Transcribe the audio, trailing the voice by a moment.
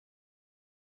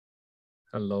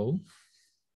Hello.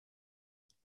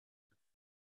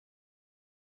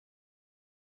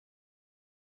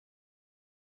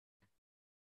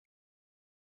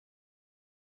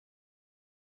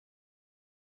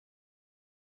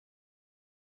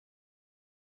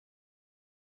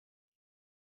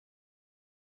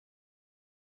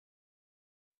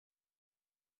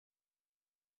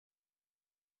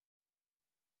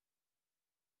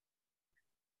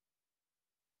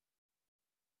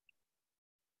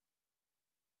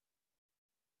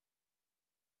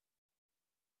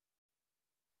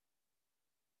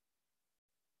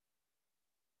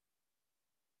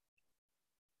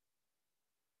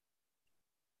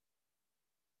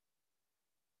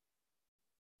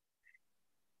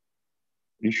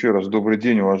 Еще раз добрый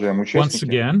день, уважаемые участники. Once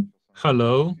again,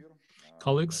 hello,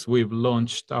 colleagues. We've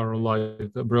launched our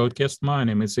live broadcast. My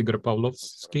name is Igor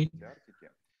Pavlovsky.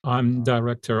 I'm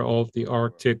director of the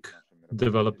Arctic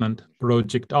Development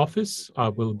Project Office. I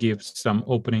will give some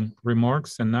opening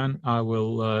remarks, and then I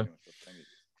will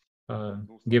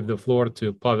give the floor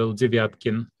to Pavel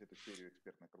Devyatkin.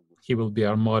 He will be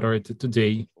our moderator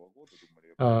today.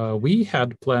 We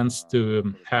had plans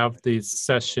to have this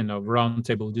session of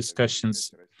roundtable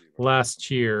discussions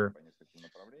last year.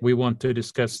 We want to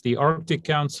discuss the Arctic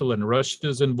Council and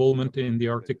Russia's involvement in the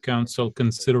Arctic Council,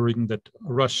 considering that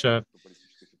Russia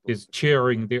is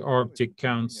chairing the Arctic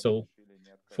Council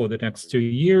for the next 2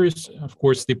 years. Of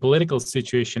course, the political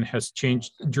situation has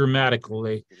changed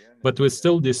dramatically, but we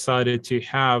still decided to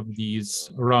have these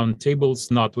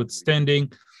roundtables,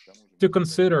 notwithstanding, to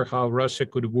consider how Russia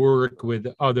could work with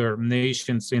other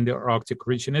nations in the Arctic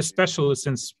region, especially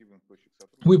since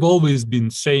we've always been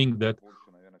saying that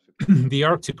the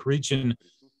Arctic region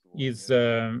is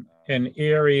an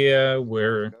area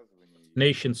where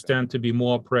nations tend to be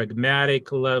more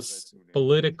pragmatic, less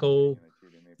political,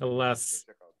 less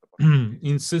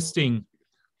insisting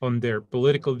on their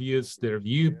political views, their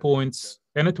viewpoints,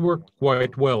 and it worked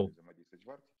quite well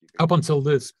up until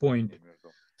this point.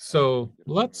 So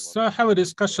let's have a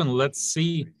discussion. Let's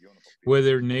see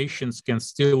whether nations can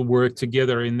still work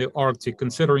together in the Arctic,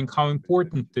 considering how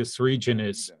important this region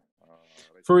is.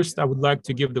 First, I would like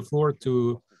to give the floor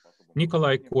to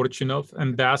Nikolay Korchunov,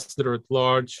 Ambassador at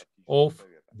Large of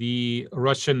the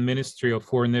Russian Ministry of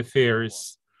Foreign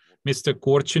Affairs. Mr.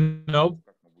 Korchunov,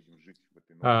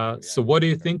 so what do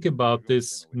you think about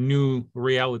this new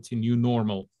reality, new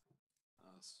normal?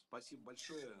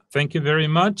 Thank you very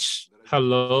much.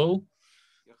 Hello,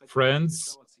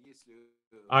 friends.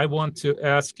 I want to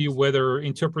ask you whether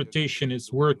interpretation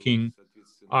is working.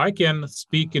 I can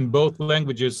speak in both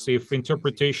languages if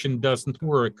interpretation doesn't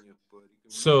work.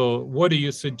 So what do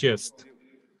you suggest?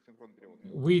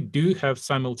 We do have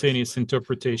simultaneous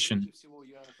interpretation.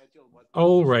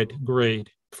 All right, great.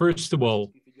 First of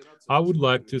all, I would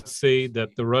like to say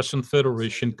that the Russian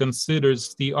Federation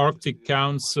considers the Arctic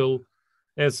Council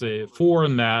as a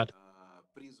format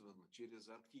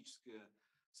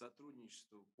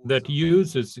that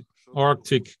uses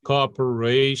Arctic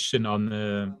cooperation on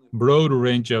a broad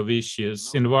range of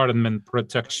issues: environment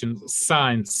protection,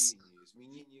 science,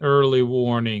 early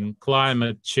warning,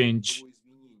 climate change,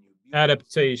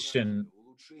 adaptation,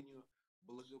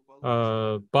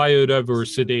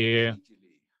 biodiversity,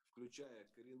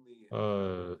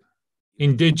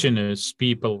 indigenous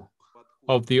people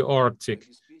of the Arctic,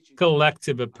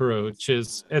 collective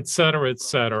approaches, etc.,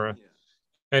 etc.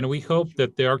 And we hope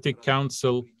that the Arctic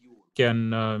Council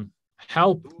can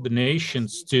help the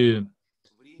nations to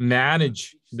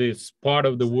manage this part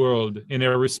of the world in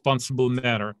a responsible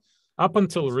manner. Up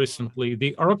until recently,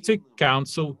 the Arctic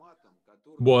Council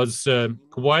was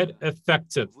quite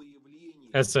effective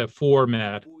as a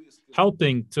format,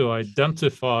 helping to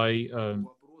identify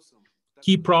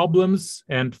key problems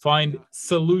and find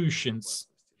solutions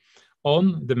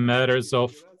on the matters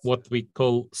of what we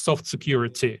call soft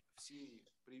security.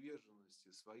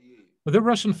 The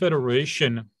Russian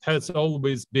Federation has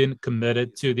always been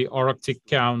committed to the Arctic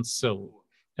Council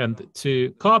and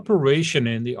to cooperation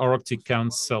in the Arctic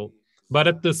Council. But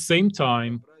at the same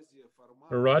time,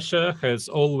 Russia has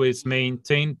always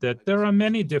maintained that there are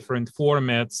many different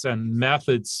formats and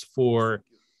methods for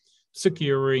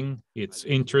securing its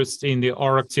interest in the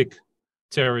Arctic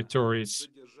territories.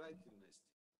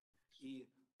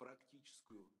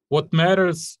 What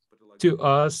matters to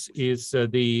us is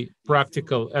the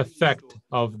practical effect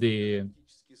of the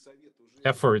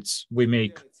efforts we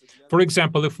make. For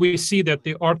example, if we see that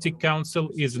the Arctic Council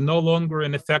is no longer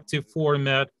an effective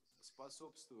format,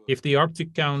 if the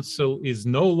Arctic Council is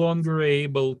no longer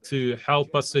able to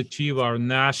help us achieve our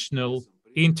national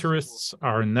interests,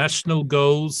 our national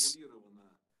goals,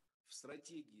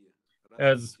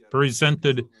 as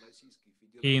presented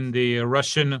in the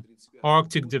Russian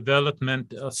Arctic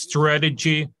Development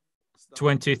Strategy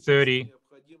 2030,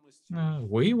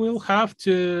 we will have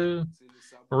to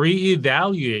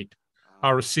reevaluate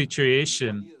our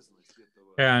situation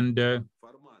and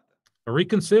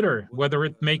reconsider whether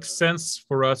it makes sense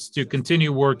for us to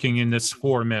continue working in this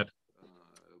format.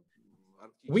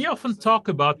 We often talk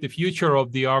about the future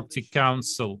of the Arctic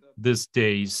Council these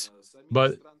days,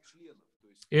 but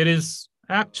it is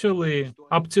actually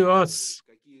up to us.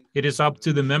 It is up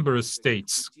to the member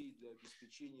states.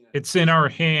 It's in our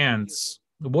hands.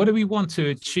 What do we want to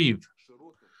achieve?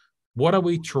 What are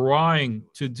we trying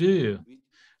to do?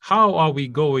 How are we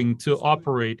going to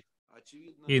operate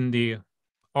in the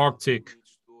Arctic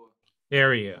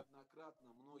area?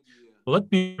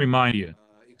 Let me remind you,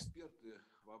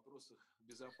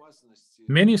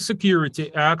 many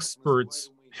security experts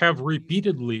have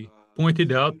repeatedly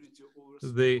pointed out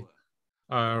the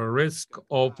risk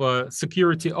of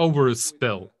security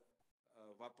overspill.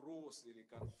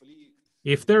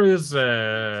 If there is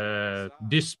a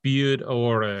dispute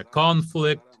or a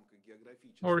conflict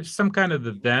or some kind of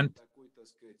event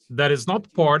that is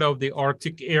not part of the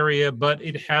Arctic area, but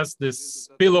it has this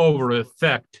spillover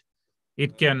effect,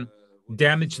 it can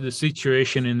damage the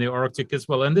situation in the Arctic as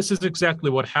well. And this is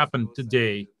exactly what happened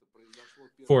today.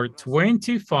 For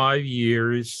 25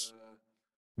 years,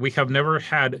 we have never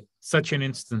had such an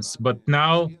instance, but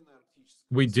now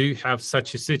we do have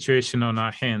such a situation on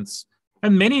our hands.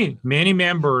 And many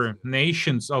member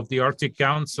nations of the Arctic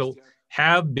Council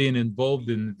have been involved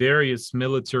in various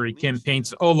military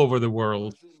campaigns all over the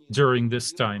world during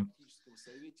this time.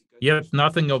 Yet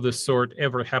nothing of the sort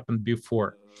ever happened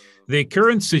before. The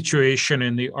current situation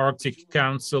in the Arctic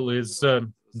Council is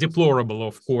deplorable,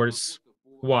 of course.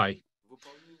 Why?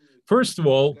 First of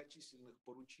all,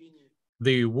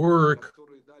 the work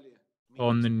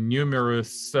on the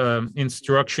numerous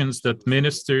instructions that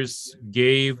ministers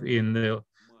gave in the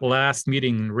last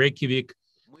meeting in Reykjavik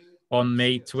on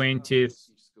May 20th.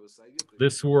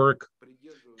 This work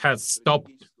has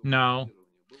stopped now.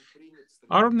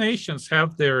 Our nations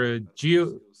have their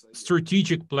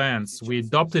strategic plans. We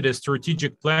adopted a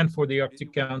strategic plan for the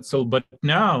Arctic Council, but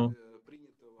now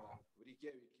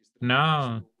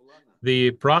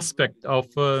the prospect of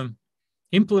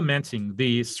implementing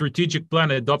the strategic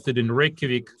plan adopted in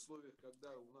Reykjavik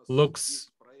looks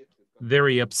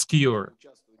very obscure.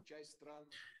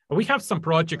 We have some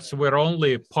projects where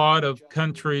only a part of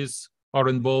countries are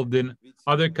involved in,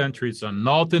 other countries are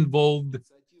not involved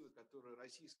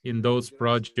in those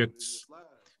projects.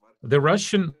 The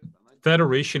Russian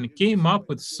Federation came up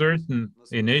with certain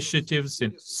initiatives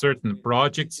and certain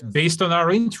projects based on our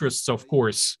interests, of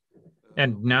course.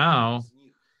 And now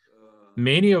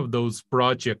many of those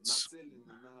projects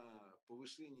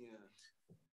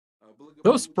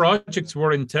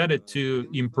were intended to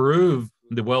improve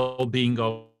the well-being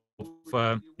of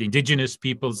the indigenous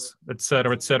peoples,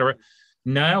 etc., etc.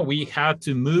 Now we had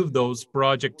to move those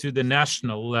projects to the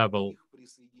national level.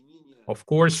 Of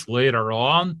course, later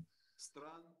on,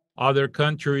 other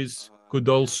countries could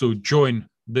also join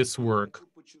this work.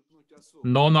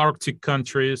 Non-Arctic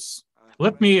countries.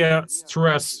 Let me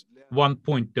stress one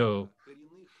point, though.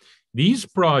 These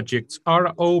projects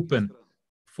are open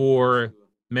for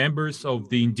members of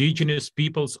the indigenous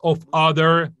peoples of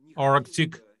other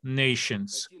Arctic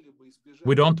nations.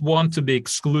 We don't want to be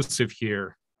exclusive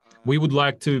here. We would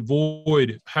like to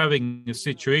avoid having a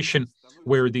situation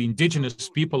where the indigenous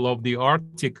people of the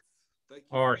Arctic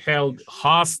are held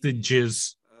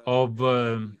hostages of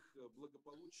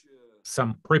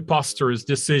some preposterous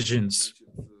decisions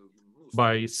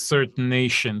by certain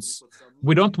nations.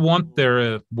 We don't want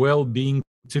their well-being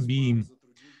to be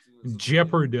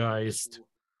jeopardized.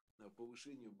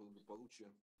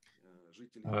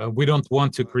 We don't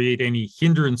want to create any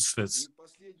hindrances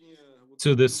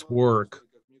to this work,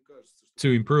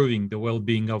 to improving the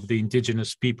well-being of the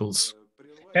indigenous peoples.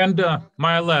 And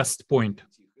my last point,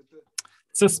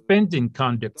 suspending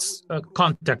contacts,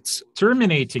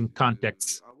 terminating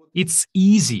contacts. It's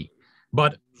easy,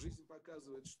 but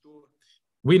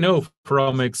we know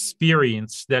from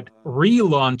experience that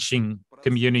relaunching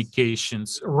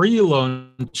communications,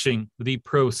 relaunching the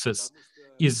process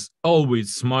is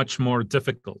always much more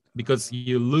difficult because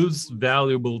you lose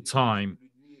valuable time.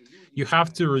 You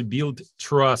have to rebuild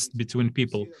trust between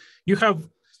people. You have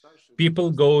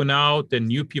people going out and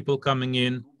new people coming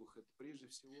in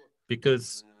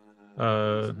because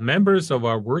members of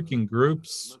our working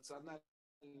groups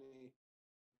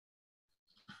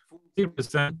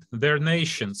represent their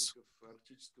nations,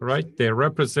 right? They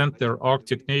represent their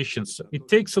Arctic nations. It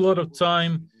takes a lot of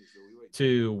time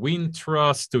to win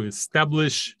trust, to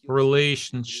establish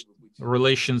relations,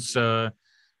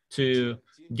 to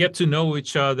get to know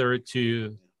each other,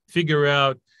 to figure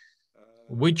out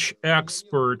which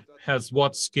expert has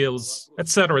what skills,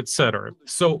 etc., etc.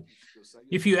 So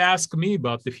if you ask me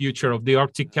about the future of the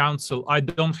Arctic Council, I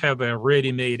don't have a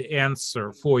ready-made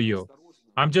answer for you.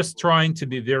 I'm just trying to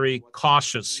be very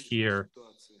cautious here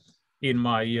in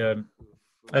my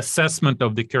assessment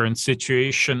of the current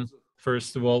situation.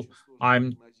 First of all,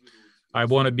 I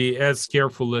want to be as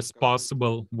careful as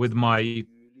possible with my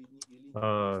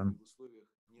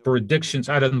predictions.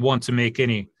 I don't want to make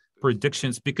any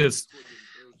predictions because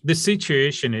the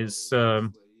situation is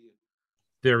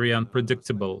very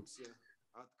unpredictable.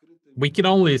 We can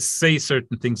only say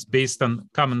certain things based on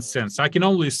common sense. I can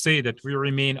only say that we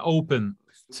remain open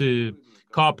to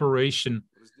cooperation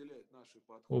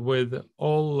with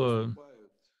all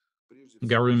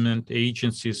government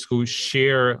agencies who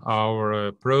share our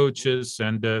approaches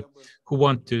and who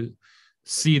want to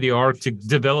see the Arctic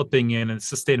developing in a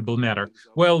sustainable manner.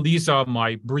 Well, these are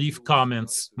my brief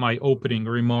comments, my opening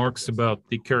remarks about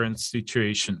the current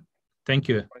situation. Thank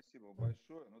you.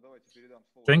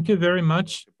 Thank you very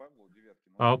much.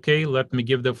 Okay, let me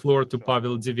give the floor to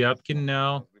Pavel Devyatkin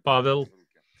now. Pavel,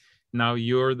 now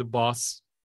you're the boss.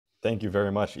 Thank you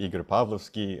very much, Igor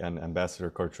Pavlovsky and Ambassador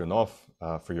Korchunov,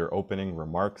 for your opening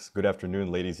remarks. Good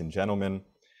afternoon, ladies and gentlemen.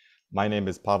 My name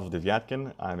is Pavel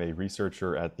Devyatkin. I'm a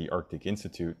researcher at the Arctic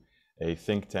Institute, a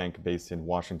think tank based in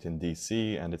Washington,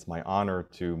 D.C., and it's my honor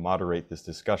to moderate this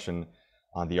discussion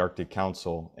on the Arctic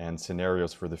Council and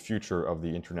scenarios for the future of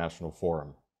the International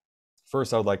Forum.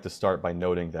 First, I would like to start by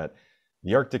noting that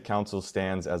the Arctic Council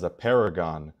stands as a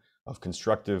paragon of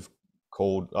constructive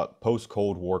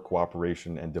post-Cold War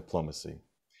cooperation and diplomacy.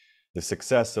 The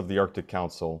success of the Arctic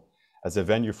Council as a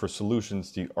venue for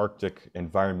solutions to Arctic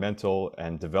environmental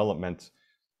and development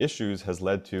issues has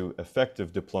led to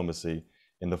effective diplomacy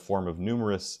in the form of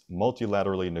numerous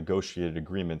multilaterally negotiated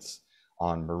agreements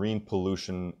on marine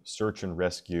pollution, search and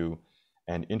rescue,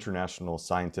 and international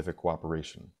scientific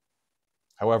cooperation.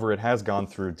 However, it has gone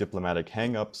through diplomatic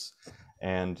hang-ups,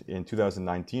 and in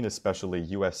 2019, especially,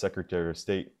 US Secretary of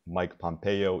State Mike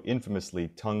Pompeo infamously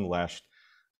tongue-lashed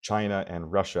China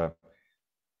and Russia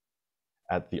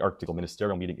at the Arctic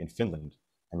Ministerial meeting in Finland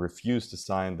and refused to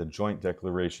sign the joint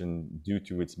declaration due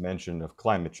to its mention of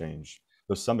climate change,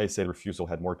 though some may say the refusal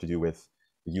had more to do with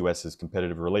the US's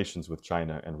competitive relations with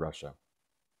China and Russia.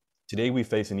 Today, we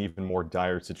face an even more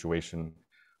dire situation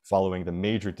following the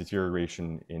major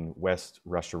deterioration in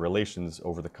West-Russia relations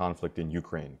over the conflict in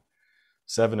Ukraine.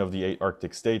 7 of the 8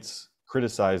 Arctic states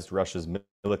criticized Russia's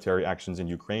military actions in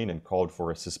Ukraine and called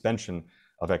for a suspension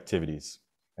of activities.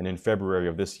 And in February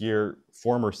of this year,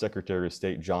 former Secretary of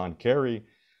State John Kerry,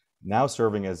 now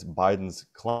serving as Biden's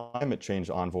climate change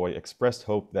envoy, expressed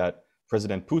hope that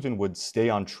President Putin would stay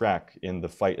on track in the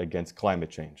fight against climate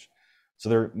change. So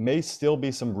there may still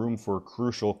be some room for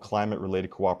crucial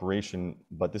climate-related cooperation,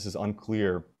 but this is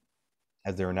unclear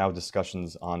as there are now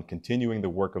discussions on continuing the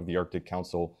work of the Arctic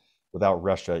Council without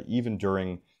Russia, even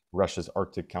during Russia's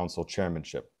Arctic Council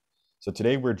chairmanship. So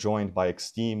today we're joined by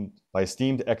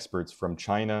esteemed experts from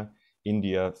China,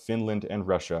 India, Finland, and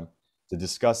Russia to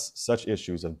discuss such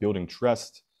issues of building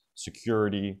trust,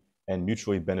 security, and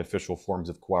mutually beneficial forms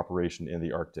of cooperation in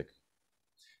the Arctic.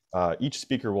 Each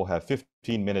speaker will have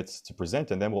 15 minutes to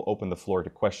present, and then we'll open the floor to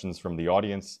questions from the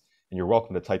audience, and you're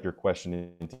welcome to type your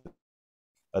question into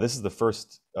this is the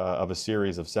first of a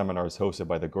series of seminars hosted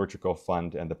by the Gorchakov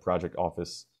Fund and the Project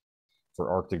Office for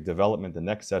Arctic Development. The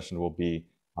next session will be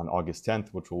on August 10th,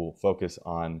 which will focus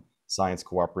on science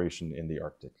cooperation in the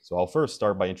Arctic. So I'll first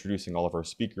start by introducing all of our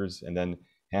speakers and then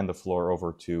hand the floor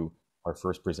over to our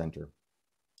first presenter.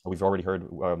 We've already heard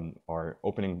our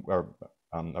opening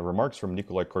remarks from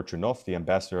Nikolay Korchunov, the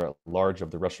ambassador at large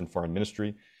of the Russian Foreign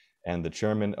Ministry and the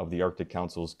chairman of the Arctic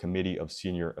Council's Committee of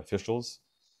Senior Officials.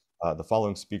 The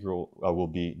following speaker will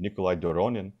be Nikolay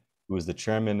Doronin, who is the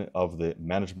chairman of the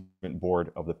management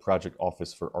board of the Project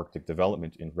Office for Arctic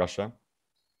Development in Russia.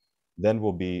 Then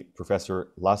will be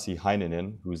Professor Lassi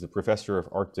Heininen, who is the professor of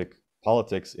Arctic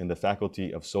politics in the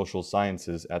Faculty of Social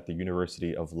Sciences at the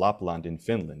University of Lapland in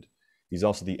Finland. He's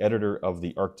also the editor of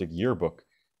the Arctic Yearbook,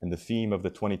 and the theme of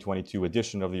the 2022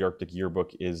 edition of the Arctic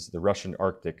Yearbook is the Russian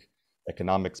Arctic: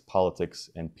 Economics, Politics,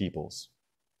 and Peoples.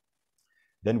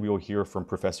 Then we will hear from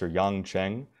Professor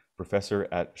Cheng, professor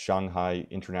at Shanghai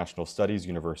International Studies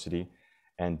University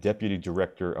and deputy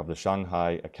director of the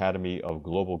Shanghai Academy of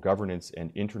Global Governance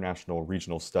and International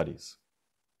Regional Studies.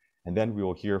 And then we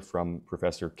will hear from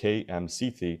Professor K.M.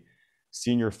 Sethi,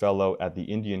 senior fellow at the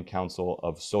Indian Council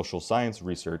of Social Science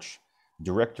Research,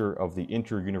 Director of the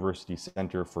Inter-University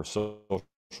Center for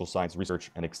Social Science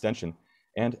Research and Extension,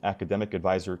 and academic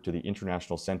advisor to the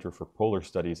International Center for Polar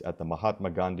Studies at the Mahatma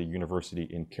Gandhi University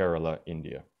in Kerala,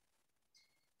 India.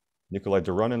 Nikolay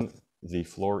Doronin, the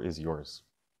floor is yours.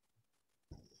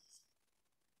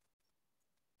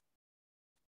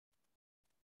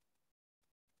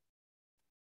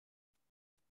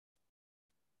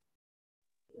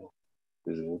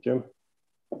 Извините.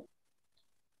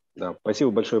 Да,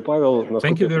 спасибо большое, Павел.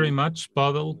 Thank you very much,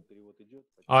 Pavel.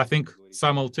 I think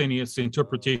simultaneous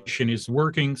interpretation is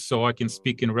working, so I can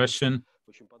speak in Russian.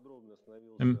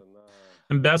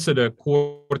 Ambassador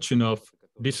Korchunov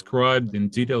described in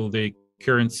detail the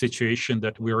current situation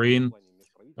that we're in,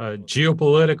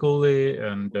 geopolitically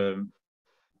and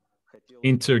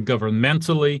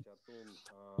intergovernmentally.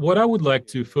 What I would like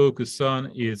to focus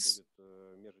on is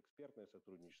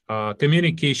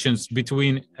communications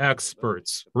between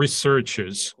experts,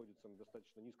 researchers,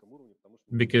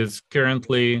 because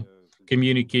currently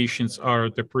communications are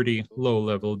at a pretty low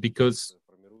level, because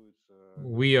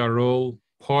we are all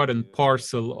part and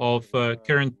parcel of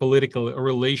current political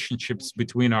relationships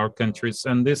between our countries,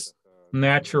 and this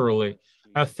naturally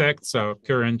affects our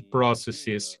current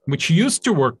processes, which used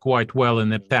to work quite well in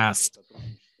the past.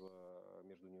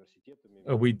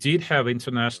 We did have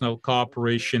international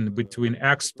cooperation between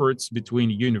experts, between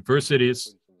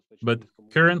universities, but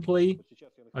currently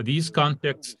these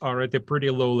contacts are at a pretty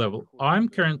low level. I'm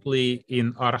currently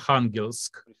in Arkhangelsk,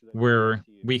 where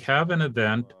we have an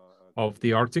event of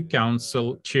the Arctic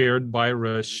Council chaired by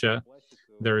Russia.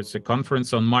 There is a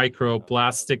conference on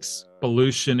microplastics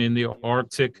pollution in the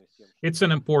Arctic. It's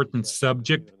an important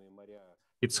subject.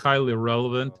 It's highly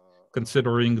relevant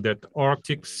considering that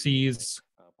Arctic seas,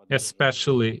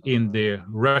 especially in the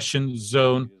Russian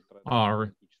zone,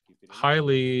 are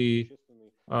highly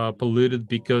polluted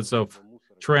because of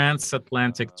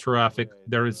transatlantic traffic.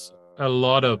 There is a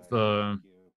lot of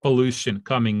pollution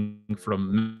coming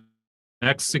from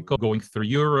Mexico, going through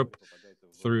Europe,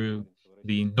 through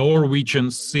the Norwegian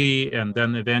Sea, and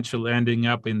then eventually ending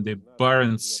up in the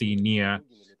Barents Sea near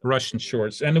Russian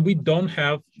shores. And we don't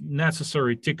have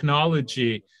necessary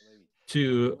technology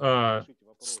to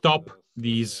stop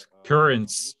these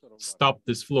currents, stop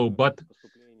this flow. But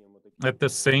at the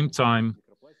same time,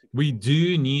 we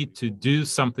do need to do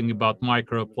something about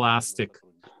microplastic,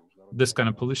 this kind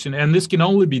of pollution. And this can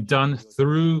only be done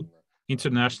through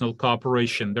international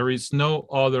cooperation. There is no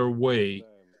other way.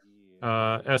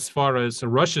 As far as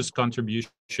Russia's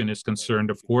contribution is concerned,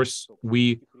 of course,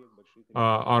 we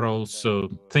are also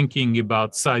thinking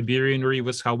about Siberian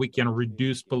rivers, how we can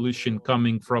reduce pollution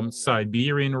coming from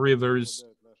Siberian rivers.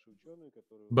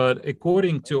 But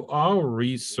according to our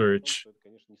research,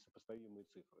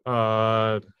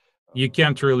 you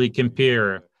can't really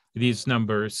compare these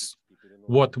numbers.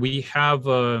 What we have,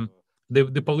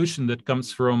 the pollution that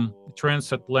comes from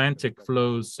transatlantic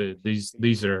flows,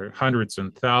 these are hundreds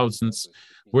and thousands,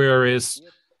 whereas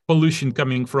pollution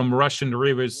coming from Russian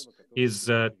rivers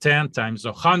is 10 times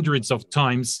or hundreds of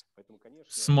times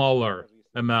smaller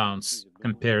amounts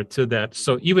compared to that.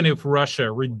 So even if Russia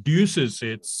reduces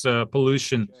its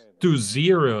pollution to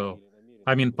zero,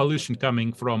 I mean pollution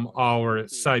coming from our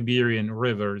Siberian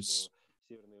rivers,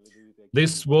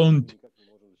 this won't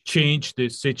change the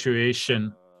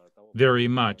situation very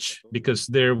much, because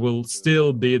there will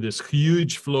still be this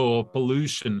huge flow of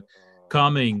pollution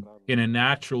coming in a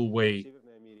natural way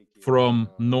from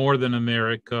Northern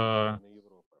America,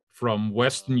 from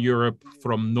Western Europe,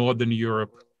 from Northern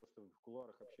Europe.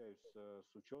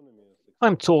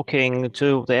 I'm talking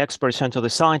to the experts and to the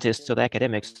scientists, to the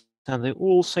academics, and they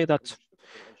all say that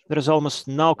there is almost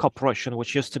no cooperation,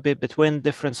 which used to be between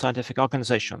different scientific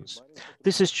organizations.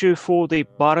 This is true for the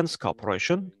Barents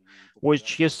cooperation,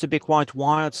 which used to be quite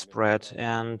widespread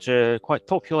and quite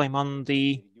popular among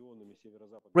the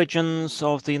regions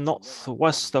of the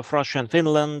northwest of Russia and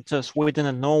Finland, Sweden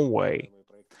and Norway.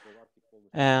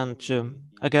 And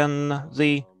again,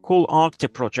 the cool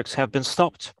Arctic projects have been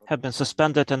stopped, have been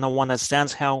suspended, and no one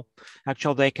understands how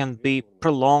actually they can be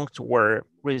prolonged or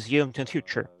resumed in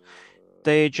future.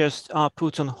 They just are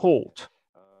put on hold.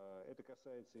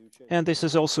 And this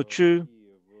is also true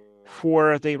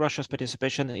for the Russia's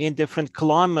participation in different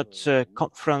climate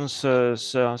conferences,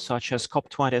 such as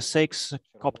COP26,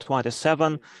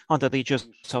 COP27, under the aegis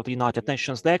of the United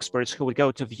Nations. The experts who would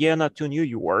go to Vienna, to New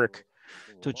York,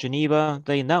 to Geneva,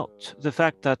 they note the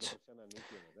fact that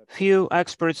few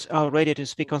experts are ready to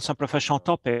speak on some professional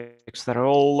topics. They're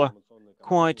all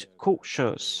quite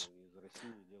cautious,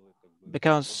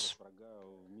 because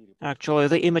actually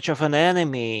the image of an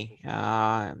enemy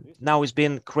now is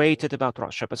being created about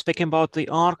Russia. But speaking about the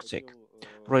Arctic,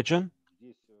 region.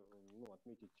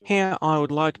 Here, I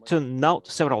would like to note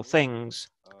several things.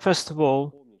 First of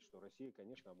all,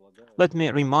 let me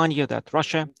remind you that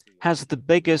Russia has the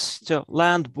biggest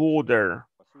land border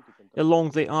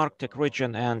along the Arctic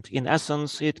region, and in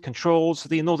essence, it controls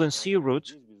the Northern Sea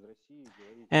route,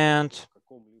 and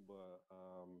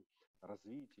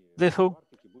therefore,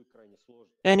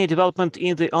 any development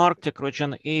in the Arctic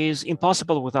region is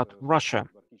impossible without Russia.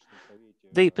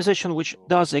 The position which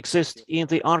does exist in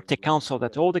the Arctic Council,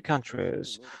 that all the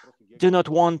countries do not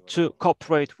want to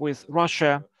cooperate with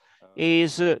Russia,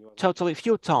 is totally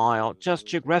futile. Just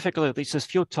geographically, this is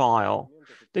futile.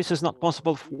 This is not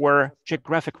possible for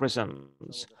geographic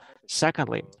reasons.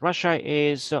 Secondly, Russia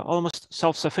is almost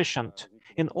self-sufficient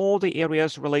in all the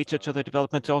areas related to the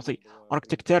development of the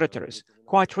Arctic territories.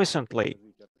 Quite recently,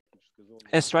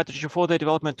 a strategy for the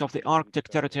development of the Arctic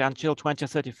territory until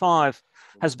 2035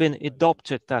 has been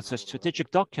adopted. That's a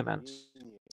strategic document,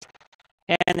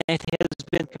 and it has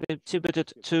been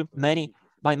contributed to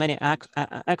by many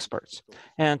experts.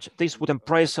 And this would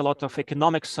embrace a lot of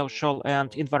economic, social,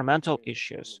 and environmental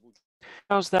issues.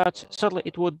 Because that certainly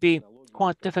it would be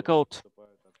quite difficult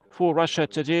for Russia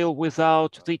to deal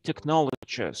without the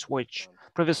technologies which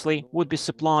previously would be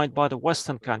supplied by the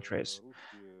Western countries.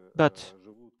 But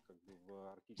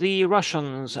the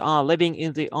Russians are living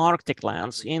in the Arctic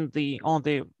lands, on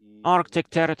the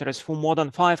Arctic territories for more than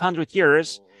 500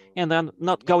 years, and then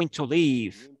not going to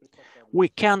leave. We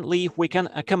can leave, we can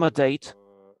accommodate,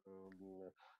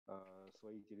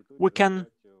 we can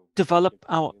develop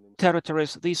our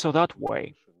territories this or that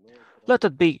way. Let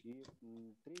it be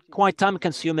quite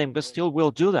time-consuming, but still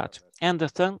we'll do that. And the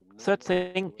third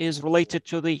thing is related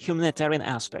to the humanitarian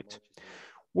aspect.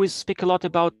 We speak a lot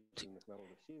about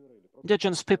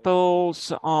indigenous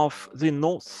peoples of the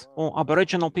North, or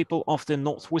Aboriginal people of the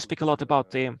North. We speak a lot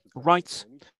about the rights,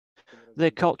 the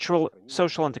cultural,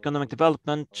 social, and economic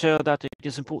development, that it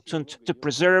is important to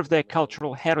preserve their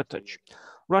cultural heritage.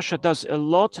 Russia does a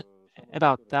lot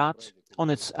about that on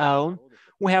its own.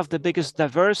 We have the biggest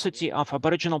diversity of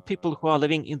Aboriginal people who are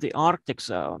living in the Arctic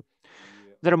zone.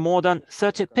 There are more than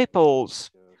 30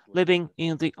 peoples living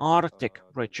in the Arctic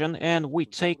region, and we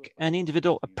take an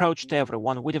individual approach to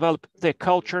everyone. We develop their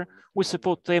culture, we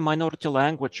support their minority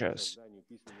languages.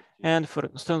 And for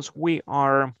instance, we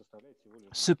are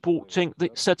supporting the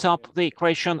setup, the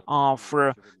creation of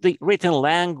the written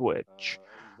language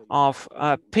of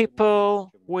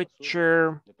people which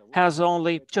has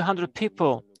only 200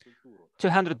 people,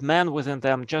 200 men within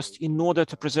them, just in order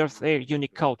to preserve their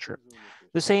unique culture.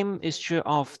 The same is true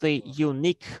of the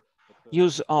unique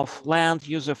use of land,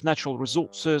 use of natural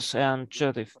resources, and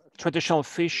the traditional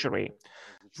fishery.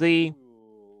 The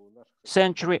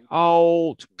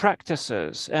century-old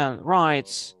practices and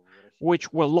rights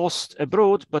which were lost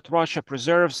abroad, but Russia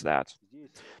preserves that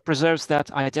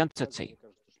identity.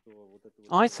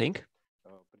 I think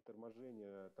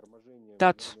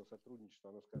that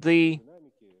the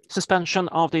suspension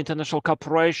of the international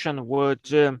cooperation would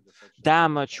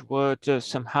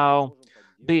somehow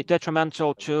be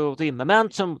detrimental to the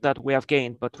momentum that we have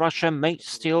gained, but Russia may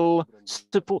still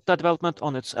support that development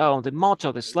on its own. The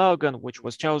motto, the slogan, which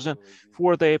was chosen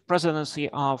for the presidency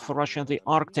of Russia in the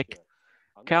Arctic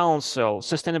Council,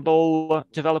 sustainable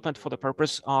development for the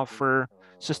purpose of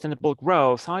sustainable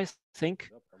growth, I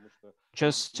think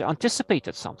just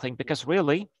anticipated something, because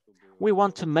really we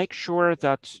want to make sure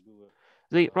that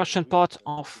the Russian part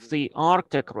of the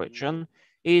Arctic region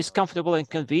is comfortable and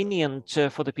convenient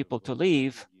for the people to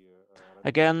live.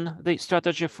 Again, the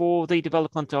strategy for the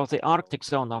development of the Arctic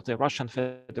zone of the Russian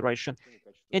Federation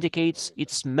indicates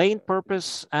its main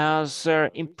purpose as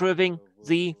improving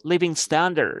the living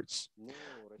standards.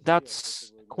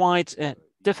 That's quite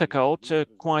difficult,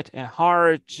 quite a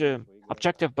hard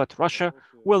objective, but Russia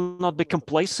will not be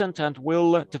complacent and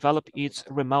will develop its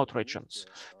remote regions.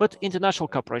 But international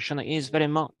cooperation is very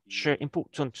much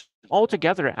important. All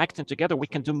together, acting together, we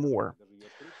can do more.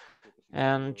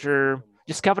 And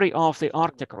discovery of the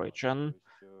Arctic region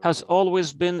has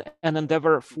always been an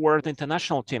endeavor for the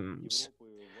international teams.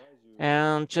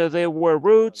 And there were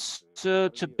routes to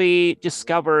be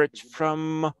discovered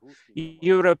from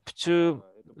Europe to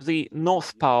the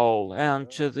North Pole, and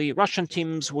the Russian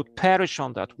teams would perish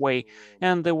on that way,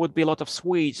 and there would be a lot of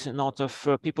Swedes and a lot of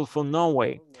people from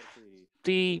Norway.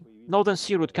 The Northern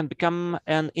Sea route can become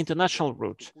an international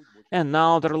route, and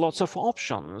now there are lots of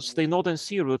options. The Northern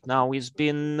Sea route now is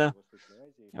been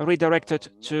redirected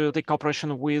to the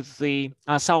cooperation with the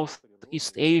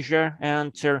Southeast Asia,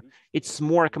 and it's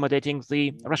more accommodating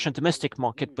the Russian domestic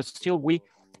market, but still we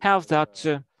have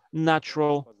that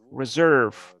natural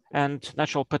reserve and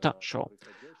natural potential.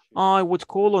 I would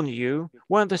call on you,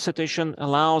 when the situation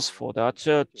allows for that,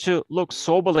 to look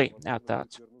soberly at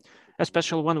that,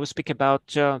 especially when we speak about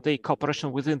the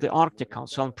cooperation within the Arctic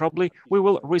Council. And probably we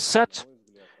will reset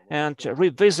and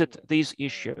revisit these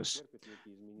issues.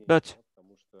 But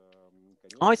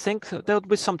I think there will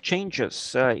be some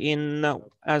changes in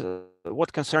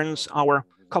what concerns our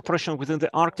cooperation within the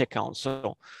Arctic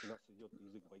Council.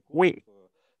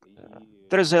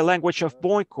 There is a language of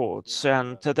boycotts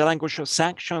and the language of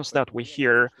sanctions that we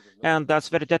hear, and that's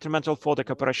very detrimental for the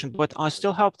cooperation. But I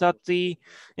still hope that the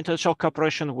international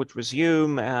cooperation would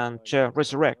resume and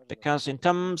resurrect, because in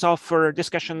terms of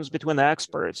discussions between the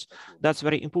experts, that's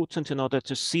very important in order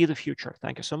to see the future.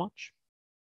 Thank you so much.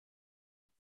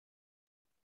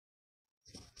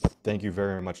 Thank you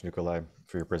very much, Nikolay,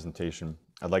 for your presentation.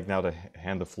 I'd like now to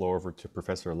hand the floor over to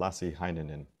Professor Lassi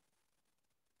Heininen.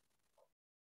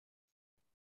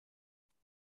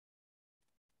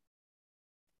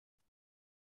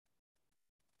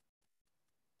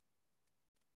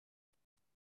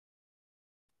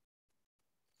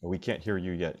 We can't hear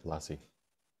you yet, Lassi.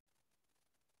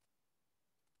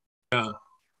 Yeah.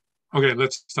 Okay,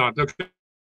 let's start.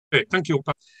 Okay, thank you.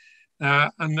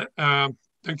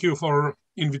 Thank you for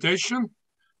invitation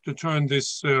to join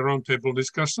this roundtable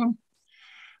discussion.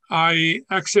 I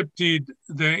accepted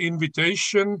the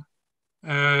invitation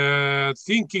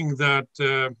thinking that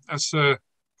as a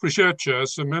researcher,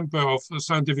 as a member of the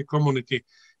scientific community,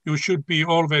 you should be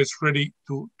always ready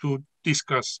to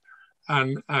discuss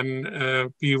and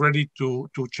be ready to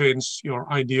change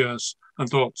your ideas and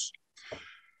thoughts.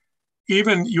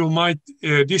 Even you might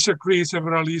disagree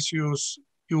several issues,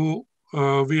 you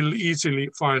will easily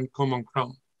find common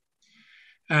ground.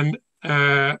 And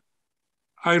I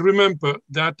remember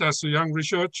that as a young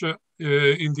researcher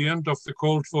in the end of the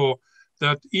Cold War,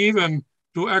 that even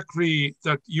to agree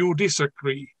that you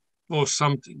disagree was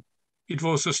something. It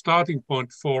was a starting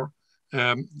point for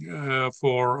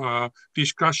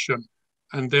discussion,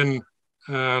 and then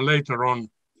later on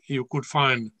you could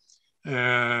find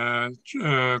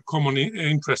common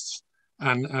interests,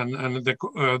 and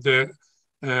the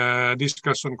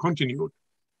discussion continued.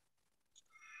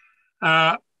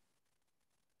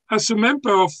 As a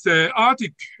member of the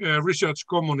Arctic research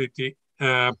community,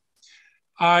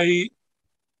 I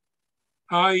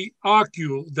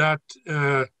argue that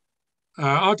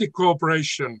Arctic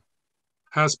cooperation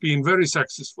has been very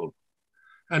successful,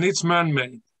 and it's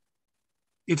man-made.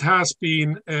 It has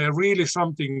been really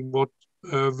something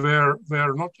where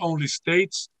not only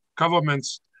states,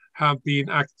 governments have been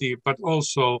active, but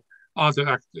also other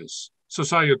actors,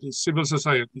 societies, civil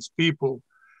societies, people,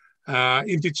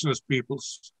 indigenous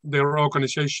peoples, their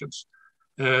organizations,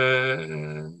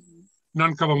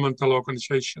 non-governmental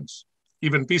organizations,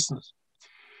 even business.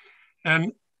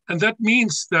 And that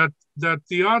means that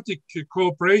the Arctic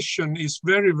cooperation is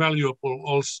very valuable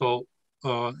also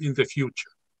in the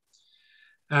future.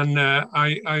 And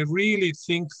I really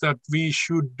think that we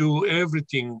should do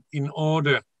everything in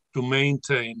order to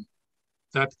maintain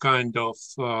that kind of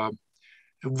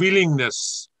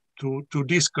willingness to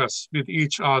discuss with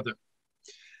each other.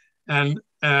 And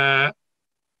as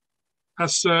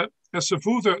a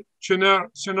further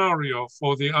scenario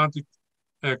for the Arctic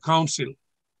Council,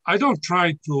 I don't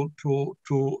try to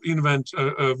invent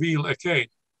a wheel again.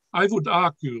 I would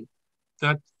argue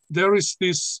that there is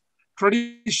this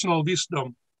traditional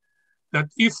wisdom that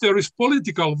if there is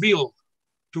political will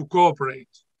to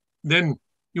cooperate, then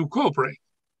you cooperate.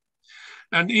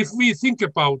 And if we think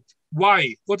about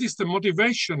why, what is the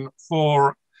motivation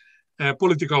for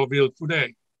political will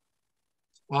today?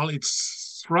 Well,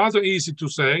 it's rather easy to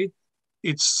say.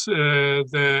 It's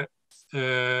the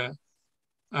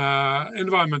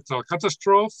environmental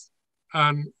catastrophe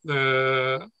and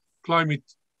the climate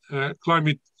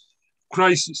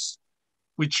crisis,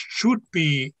 which should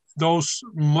be those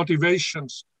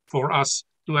motivations for us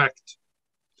to act.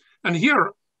 And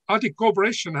here, Arctic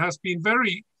cooperation has been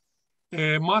very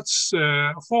much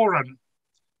forerunner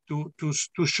to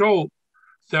show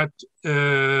that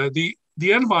the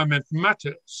environment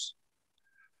matters,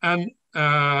 and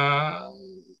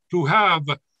to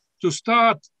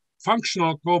start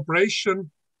functional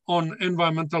cooperation on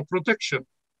environmental protection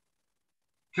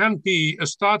can be a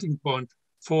starting point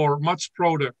for much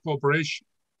broader cooperation.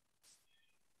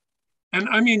 And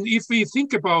I mean, if we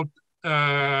think about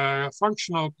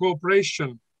functional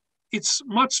cooperation, it's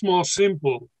much more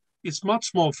simple, it's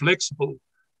much more flexible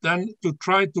than to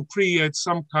try to create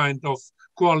some kind of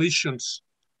coalitions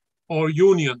or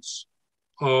unions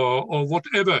or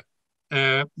whatever,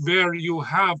 where you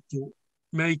have to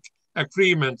make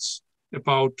agreements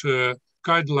about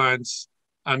guidelines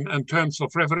and terms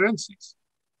of references.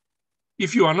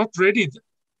 if you are not ready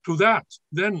to that,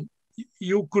 then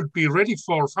you could be ready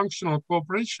for functional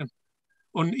cooperation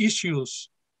on issues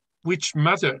which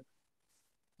matter,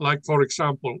 like, for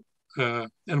example,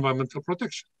 environmental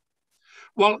protection.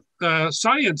 Well,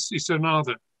 science is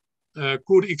another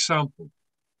good example.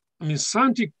 I mean,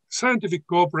 scientific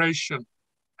cooperation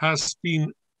has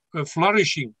been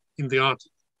flourishing in the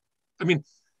Arctic. I mean,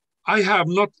 I have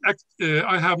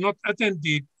not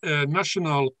attended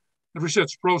national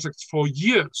research projects for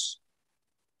years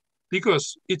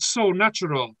because it's so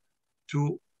natural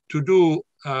to do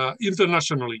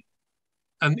internationally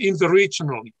and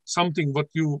interregionally, something what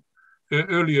you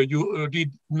earlier you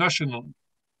did nationally,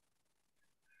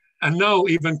 and now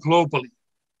even globally.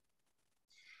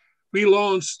 We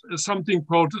launched something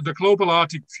called the Global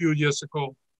Arctic a few years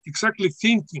ago, exactly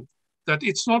thinking that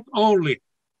it's not only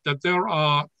that there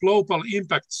are global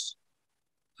impacts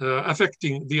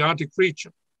affecting the Arctic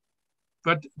region,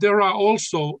 but there are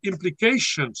also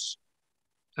implications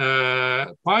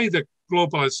by the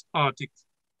globalized Arctic,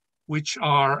 which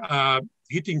are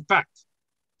hitting back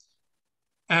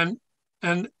and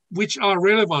which are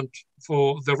relevant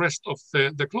for the rest of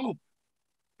the globe,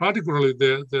 particularly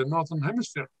the Northern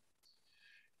Hemisphere.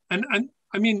 And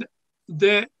I mean,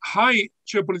 the high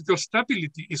geopolitical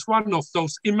stability is one of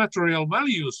those immaterial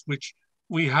values which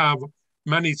we have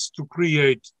managed to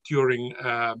create during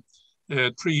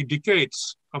 3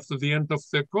 decades after the end of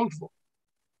the Cold War.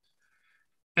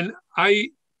 And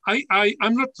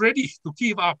I'm not ready to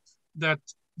give up that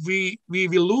we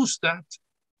will lose that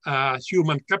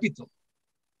human capital,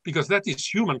 because that is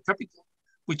human capital,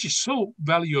 which is so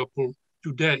valuable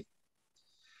today.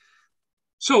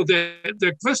 So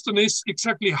the question is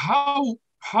exactly how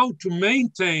to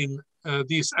maintain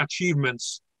these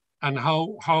achievements, and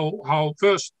how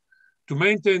first to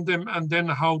maintain them and then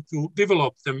how to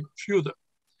develop them further.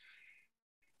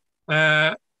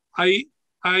 I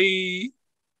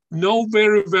know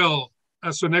very well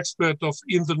as an expert of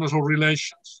international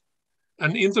relations,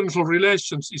 and international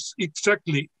relations is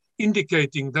exactly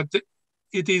indicating that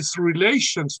it is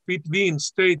relations between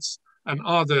states and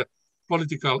other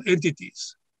political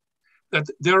entities, that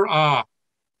there are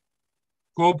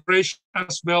cooperation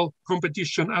as well,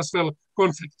 competition as well,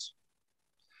 conflicts.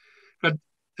 But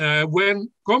when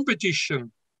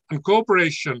competition and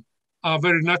cooperation are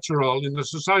very natural in the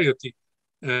society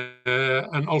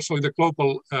and also in the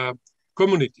global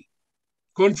community,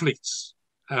 conflicts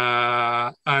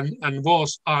and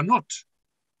wars are not,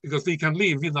 because we can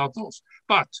live without those.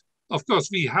 But of course,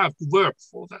 we have to work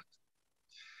for that.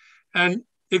 And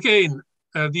again,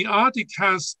 the Arctic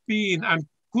has been and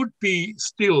could be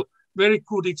still very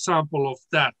good example of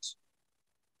that,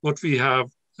 what we have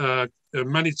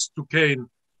managed to gain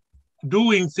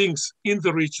doing things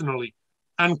interregionally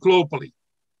and globally,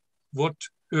 what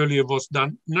earlier was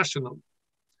done nationally.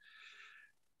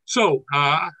 So,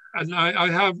 and I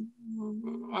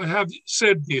have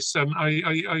said this, and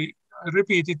I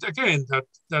repeat it again,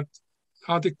 that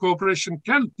Arctic cooperation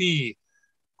can be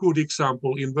good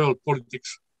example in world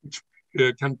politics, which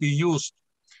can be used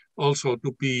also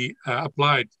to be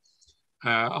applied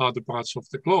other parts of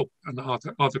the globe and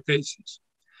other cases.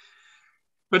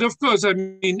 But of course, I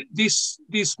mean, this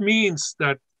means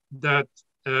that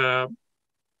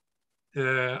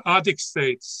Arctic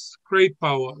states, great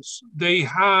powers, they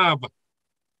have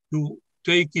to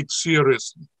take it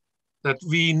seriously, that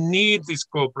we need this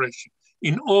cooperation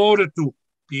in order to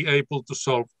be able to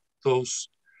solve those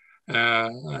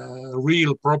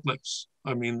real problems.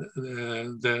 I mean,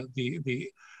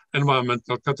 the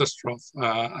environmental catastrophe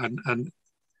and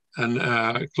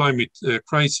climate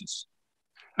crisis.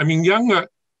 I mean, younger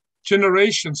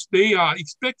generations, they are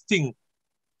expecting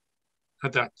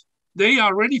that. They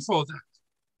are ready for that.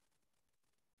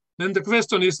 Then the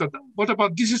question is that, what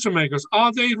about decision makers?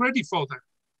 Are they ready for that?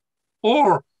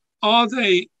 Or are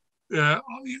they,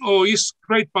 or is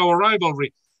great power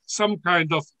rivalry some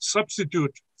kind of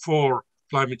substitute for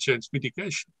climate change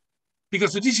mitigation?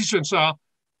 Because the decisions are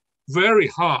very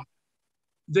hard.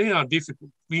 They are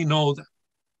difficult, we know that.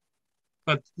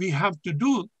 But we have to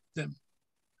do them.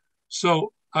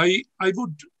 So I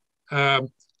would,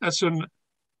 as an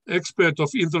expert of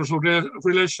international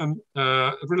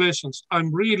relations,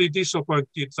 I'm really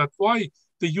disappointed that why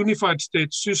the unified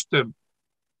state system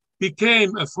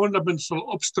became a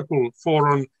fundamental obstacle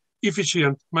for an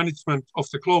efficient management of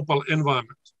the global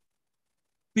environment,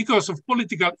 because of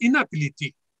political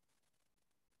inability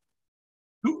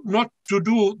not to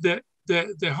do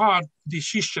the hard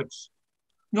decisions,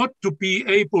 not to be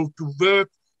able to work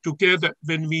together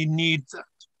when we need that.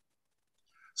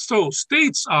 So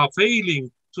states are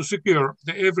failing to secure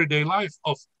the everyday life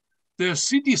of their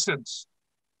citizens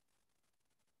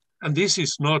And this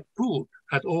is not good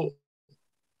at all.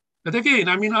 But again,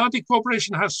 I mean, Arctic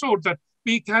cooperation has shown that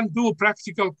we can do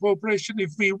practical cooperation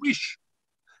if we wish,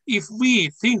 if we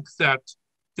think that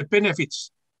the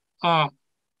benefits are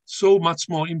so much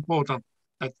more important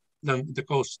than the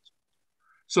cost.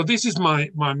 So this is my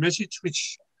message,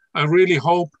 which I really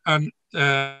hope, and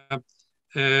the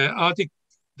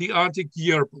Arctic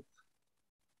Yearbook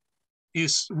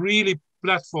is really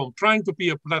trying to be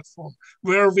a platform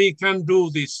where we can do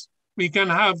this. We can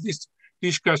have this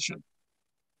discussion.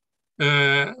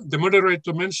 The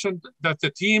moderator mentioned that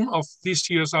the theme of this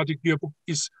year's Arctic Yearbook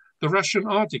is the Russian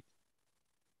Arctic.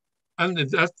 And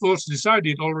that was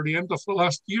decided already end of the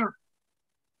last year.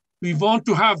 We want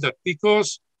to have that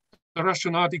because the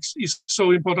Russian Arctic is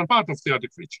so important part of the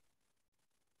Arctic region.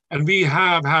 And we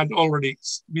have had already,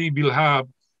 we will have,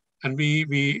 and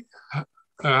we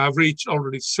have reached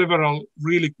already several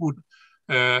really good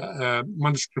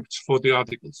manuscripts for the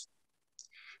articles.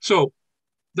 So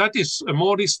that is a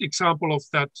modest example of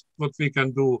that, what we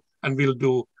can do and will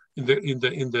do in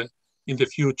the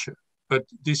future. But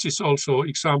this is also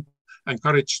example and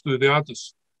courage to the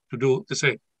others to do the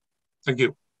same. Thank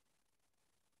you.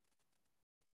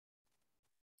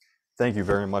 Thank you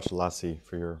very much, Lassi,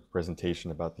 for your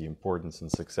presentation about the importance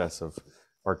and success of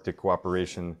Arctic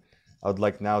cooperation. I would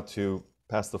like now to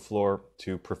pass the floor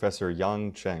to Professor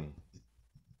Yang Cheng.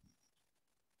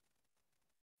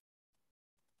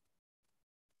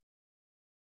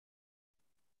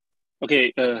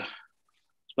 Окей,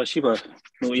 спасибо.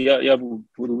 Ну, я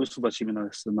буду выступать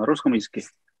именно на русском языке.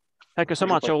 Thank you so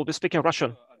much. I will be speaking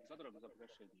Russian.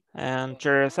 And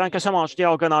thank you so much, the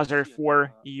organizer,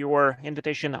 for your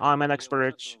invitation. I'm an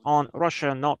expert on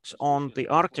Russia, not on the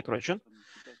Arctic region.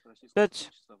 But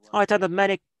I attended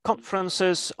many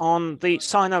conferences on the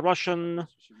Sino-Russian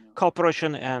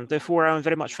cooperation, and therefore I'm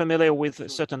very much familiar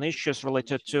with certain issues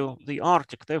related to the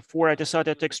Arctic. Therefore, I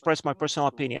decided to express my personal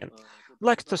opinion. I'd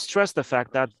like to stress the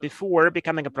fact that before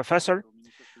becoming a professor,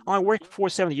 I worked for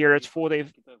 7 years for the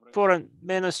foreign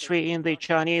ministry in the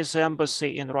Chinese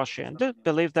embassy in Russia, and I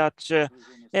believe that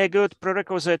a good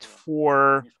prerequisite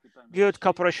for good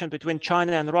cooperation between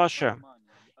China and Russia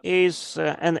is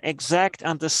an exact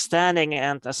understanding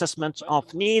and assessment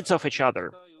of needs of each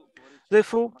other.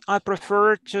 Therefore, I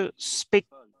prefer to speak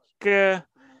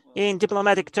in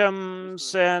diplomatic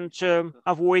terms and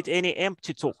avoid any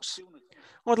empty talks.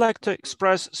 I would like to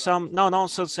express some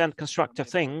no-nonsense and constructive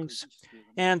things.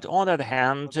 And on the other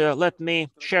hand, let me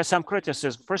share some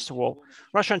criticism. First of all,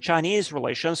 Russian-Chinese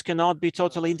relations cannot be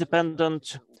totally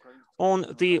independent on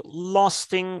the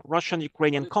lasting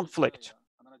Russian-Ukrainian conflict.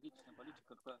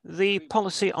 The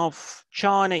policy of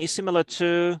China is similar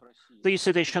to the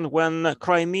situation when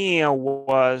Crimea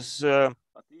was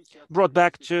brought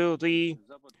back to the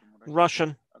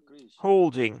Russian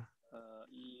holding.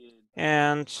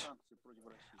 And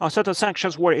certain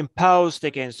sanctions were imposed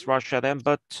against Russia then,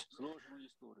 but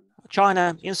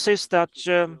China insists that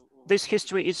this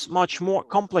history is much more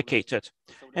complicated.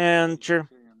 And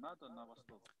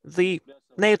the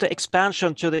NATO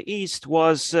expansion to the east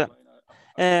was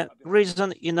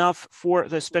reason enough for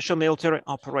the special military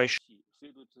operation.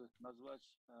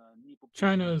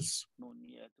 China's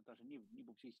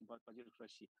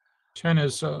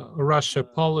Russia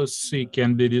policy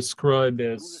can be described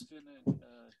as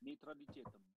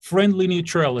friendly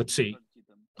neutrality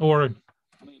or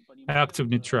active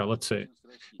neutrality.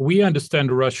 We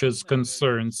understand Russia's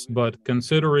concerns, but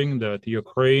considering that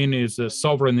Ukraine is a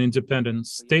sovereign independent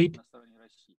state,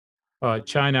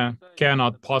 China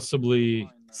cannot possibly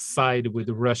side with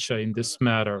Russia in this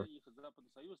matter.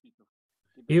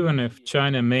 Even if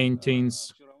China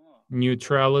maintains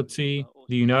neutrality,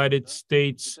 the United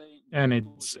States and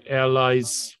its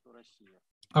allies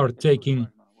are taking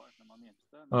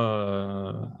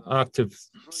active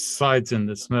sides in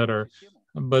this matter.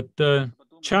 But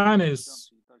China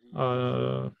is,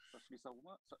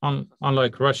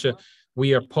 unlike Russia,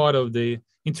 we are part of the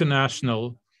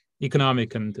international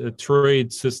economic and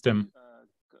trade system.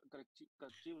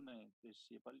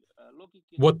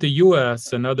 What the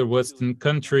US and other Western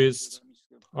countries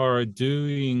are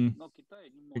doing,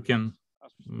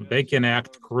 they can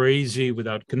act crazy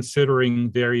without considering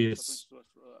various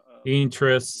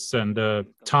interests and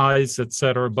ties,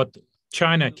 etc. But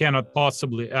China cannot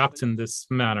possibly act in this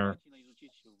manner.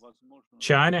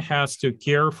 China has to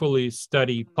carefully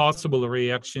study possible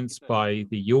reactions by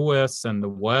the US and the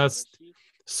West.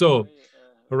 So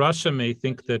Russia may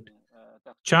think that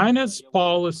China's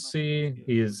policy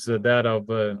is that of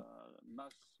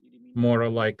more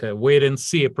like a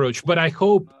wait-and-see approach. But I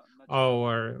hope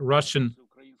our Russian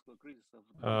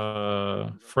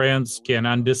friends can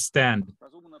understand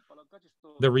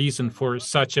the reason for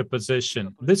such a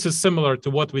position. This is similar to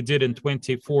what we did in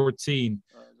 2014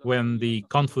 when the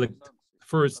conflict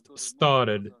first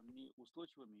started.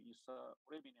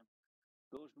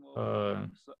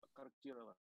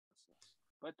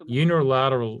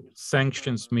 Unilateral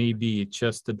sanctions may be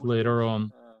adjusted later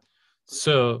on.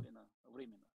 So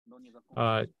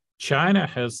China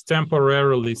has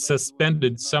temporarily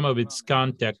suspended some of its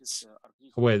contacts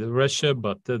with Russia,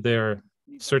 but they're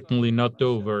certainly not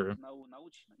over.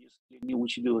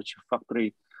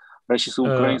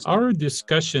 Our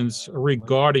discussions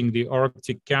regarding the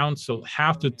Arctic Council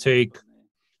have to take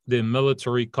the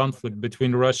military conflict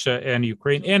between Russia and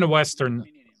Ukraine and Western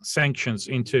sanctions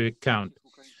into account.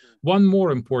 One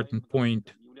more important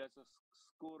point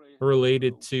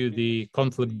related to the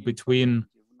conflict between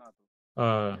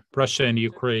Russia and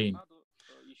Ukraine.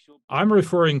 I'm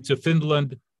referring to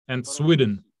Finland and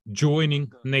Sweden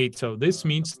joining NATO. This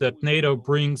means that NATO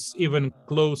comes even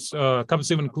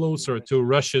closer to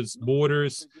Russia's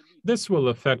borders. This will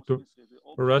affect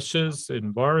Russia's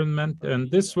environment, and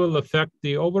this will affect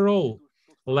the overall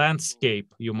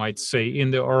landscape, you might say,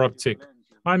 in the Arctic.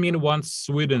 I mean, once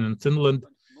Sweden and Finland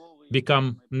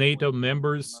become NATO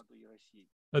members,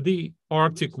 the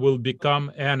Arctic will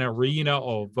become an arena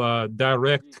of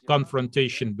direct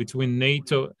confrontation between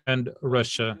NATO and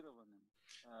Russia.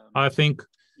 I think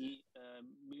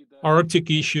Arctic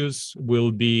issues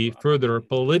will be further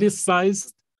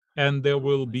politicized, and there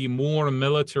will be more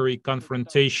military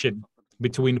confrontation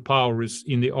between powers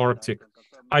in the Arctic.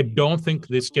 I don't think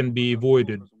this can be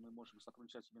avoided.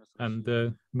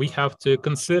 And we have to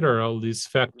consider all these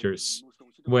factors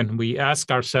when we ask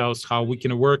ourselves how we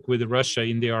can work with Russia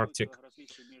in the Arctic.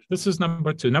 This is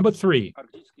number two. Number three,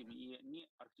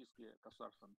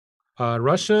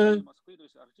 Russia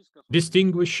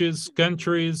distinguishes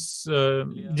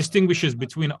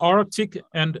between Arctic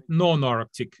and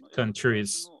non-Arctic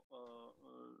countries.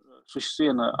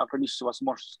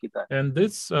 And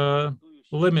this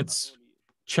limits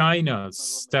China's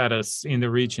status in the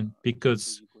region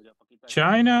because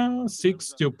China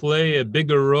seeks to play a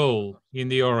bigger role in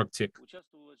the Arctic.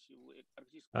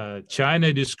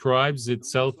 China describes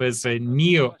itself as a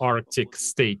neo-Arctic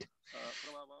state.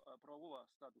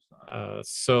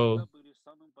 So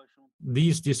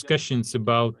these discussions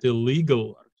about the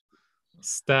legal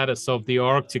status of the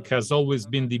Arctic has always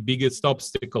been the biggest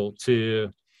obstacle to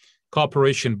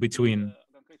cooperation between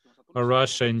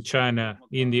Russia and China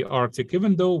in the Arctic,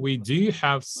 even though we do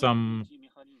have some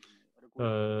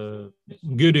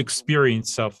good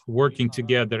experience of working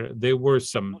together. There were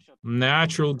some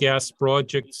natural gas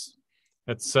projects,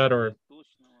 etc.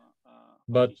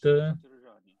 But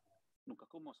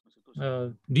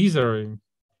these are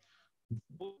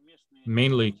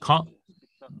mainly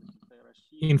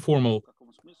informal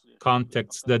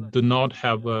contexts that do not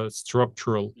have a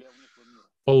structural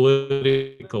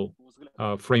political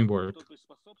framework.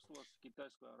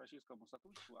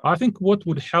 I think what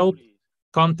would help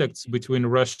contacts between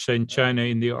Russia and China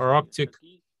in the Arctic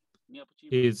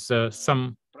is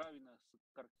some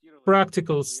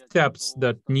practical steps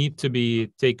that need to be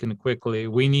taken quickly.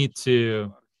 We need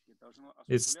to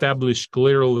establish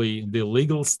clearly the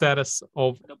legal status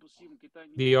of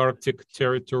the Arctic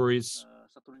territories.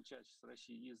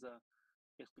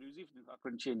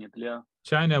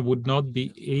 China would not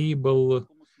be able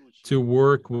to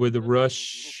work with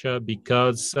Russia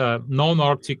because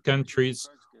non-Arctic countries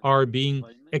are being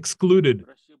excluded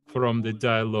from the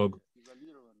dialogue.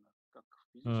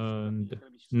 And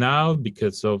now,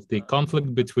 because of the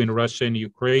conflict between Russia and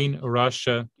Ukraine,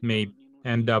 Russia may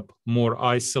end up more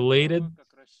isolated.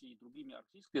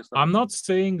 I'm not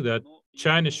saying that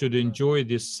China should enjoy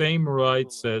the same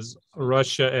rights as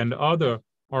Russia and other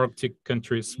Arctic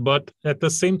countries, but at the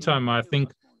same time, I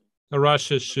think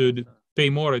Russia should pay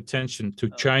more attention to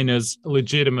China's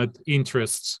legitimate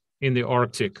interests in the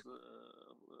Arctic.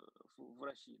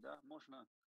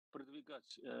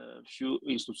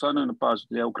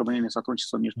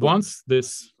 Once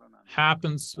this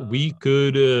happens, we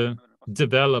could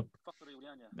develop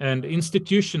and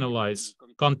institutionalize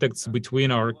contacts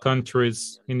between our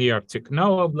countries in the Arctic.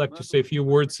 Now, I would like to say a few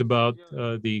words about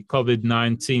the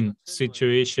COVID-19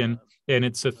 situation and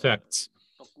its effects.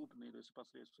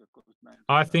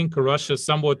 I think Russia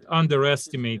somewhat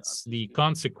underestimates the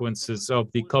consequences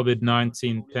of the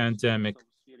COVID-19 pandemic.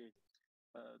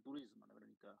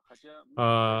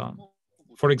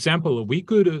 For example, we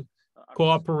could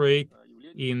cooperate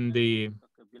in the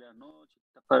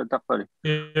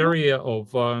area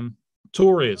of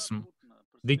tourism.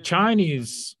 The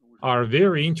Chinese are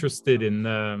very interested in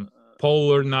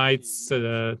polar nights,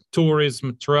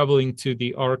 tourism, traveling to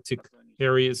the Arctic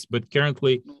areas, but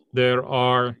currently there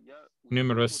are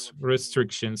numerous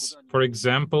restrictions. For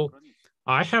example,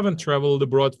 I haven't traveled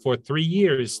abroad for 3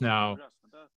 years now.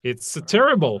 It's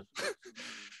terrible.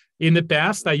 In the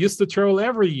past, I used to travel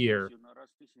every year.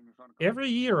 Every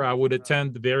year, I would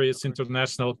attend various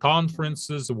international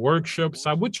conferences, workshops.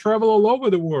 I would travel all over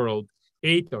the world,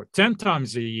 8 or 10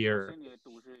 times a year,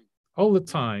 all the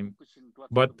time.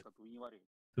 But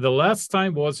the last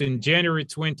time was in January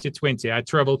 2020. I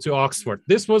traveled to Oxford.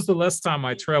 This was the last time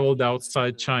I traveled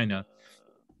outside China.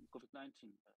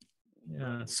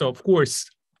 So, of course,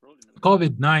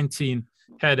 COVID-19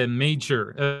 had a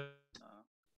major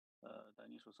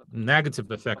negative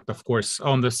effect, of course,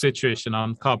 on the situation,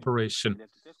 on cooperation.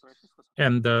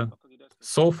 And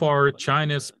so far,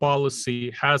 China's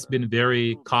policy has been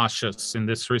very cautious in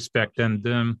this respect.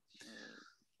 And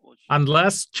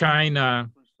unless China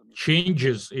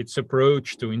changes its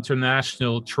approach to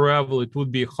international travel, it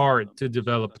would be hard to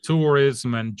develop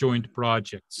tourism and joint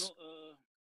projects.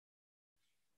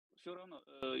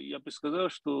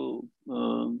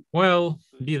 Well,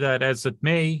 be that as it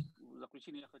may,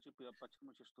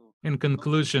 in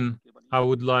conclusion, I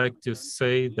would like to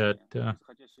say that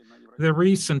the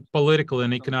recent political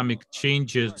and economic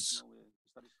changes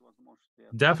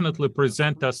definitely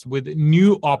present us with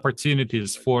new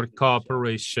opportunities for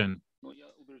cooperation,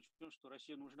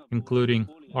 including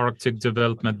Arctic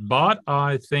development. But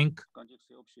I think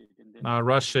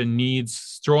Russia needs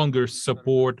stronger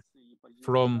support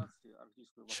from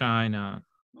China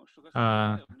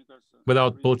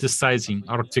without politicizing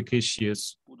Arctic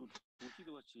issues.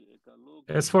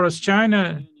 As far as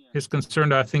China is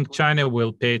concerned, I think China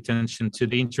will pay attention to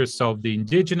the interests of the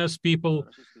indigenous people,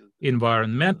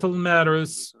 environmental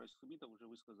matters.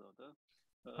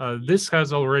 This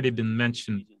has already been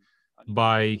mentioned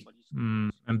by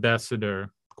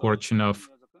Ambassador Korchunov.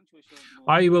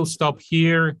 I will stop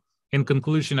here. In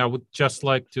conclusion, I would just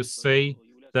like to say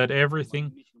that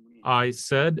everything I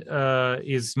said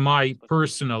is my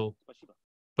personal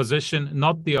position,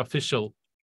 not the official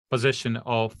position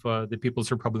of the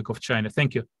People's Republic of China.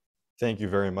 Thank you. Thank you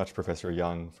very much, Professor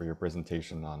Yang, for your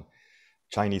presentation on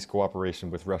Chinese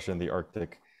cooperation with Russia in the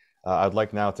Arctic. I'd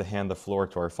like now to hand the floor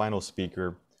to our final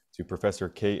speaker, to Professor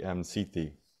K.M.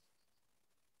 Siti.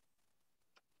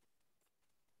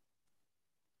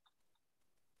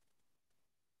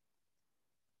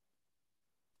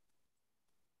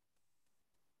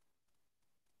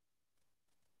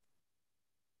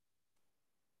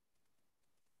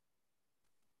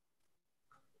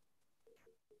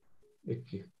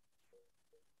 Okay.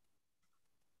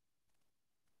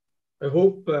 I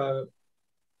hope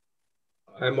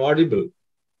I'm audible.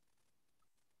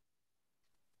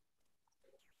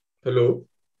 Hello?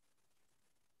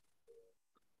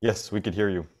 Yes, we could hear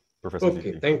you, Professor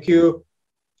Okay, Siti. thank you.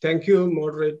 Thank you,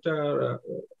 moderator,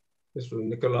 Mr.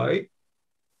 Nikolay.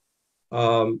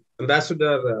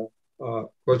 Ambassador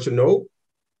Korchunov,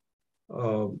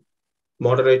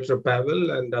 moderator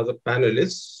Pavel, and other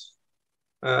panelists.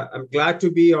 I'm glad to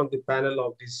be on the panel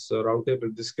of this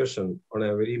roundtable discussion on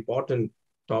a very important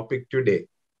topic today.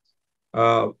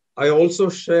 I also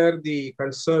share the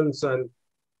concerns and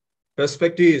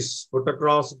perspectives put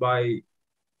across by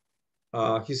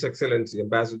His Excellency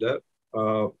Ambassador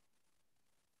Korchunov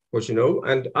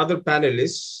and other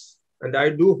panelists. And I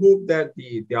do hope that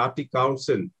the Arctic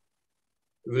Council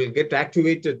will get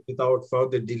activated without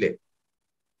further delay.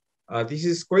 This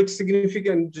is quite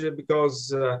significant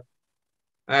because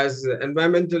as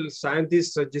environmental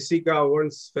scientist Jessica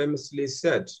once famously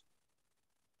said,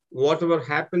 whatever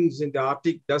happens in the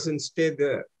Arctic doesn't stay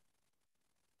there.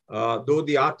 Though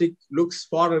the Arctic looks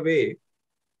far away,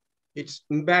 its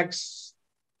impacts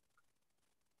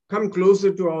come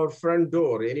closer to our front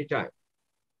door anytime.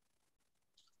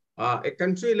 A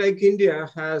country like India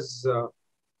has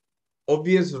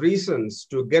obvious reasons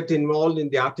to get involved in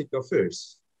the Arctic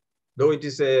affairs, though it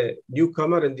is a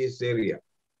newcomer in this area.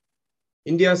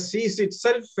 India sees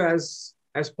itself as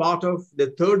part of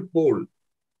the third pole,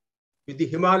 with the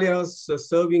Himalayas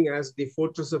serving as the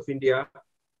fortress of India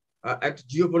at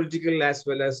geopolitical as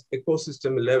well as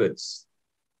ecosystem levels.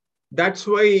 That's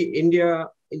why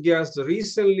India's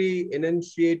recently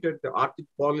enunciated Arctic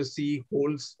policy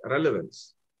holds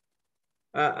relevance.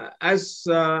 As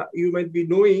you might be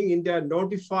knowing, India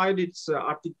notified its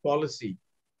Arctic policy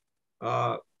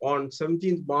on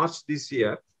 17th March this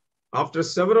year, after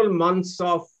several months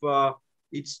of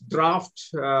its draft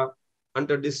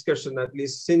under discussion, at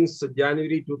least since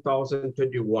January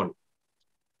 2021.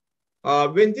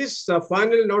 When this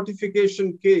final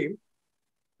notification came,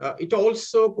 it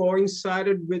also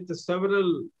coincided with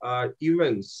several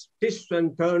events, twists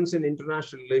and turns in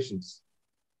international relations.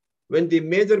 when the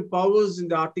major powers in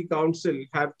the Arctic Council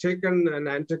have taken an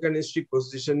antagonistic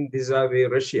position vis-a-vis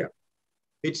Russia,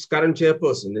 its current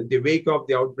chairperson, in the wake of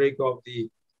the outbreak of the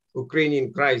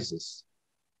Ukrainian crisis.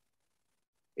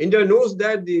 India knows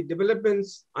that the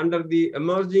developments under the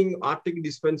emerging Arctic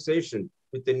dispensation,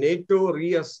 with the NATO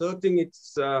reasserting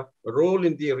its role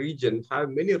in the region, have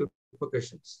many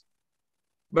repercussions.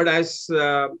 But as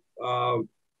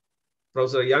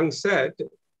Professor Young said,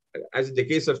 as in the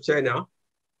case of China,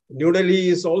 New Delhi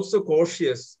is also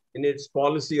cautious in its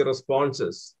policy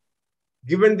responses,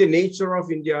 given the nature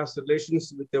of India's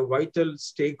relations with the vital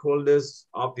stakeholders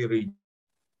of the region.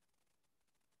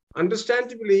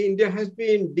 Understandably, India has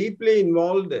been deeply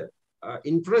involved,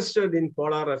 interested in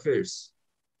polar affairs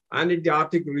and in the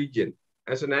Arctic region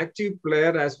as an active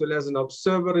player as well as an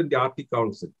observer in the Arctic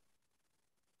Council.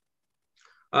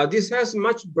 This has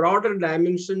much broader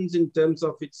dimensions in terms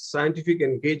of its scientific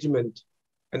engagement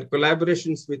and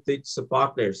collaborations with its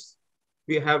partners.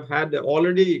 We have had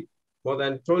already more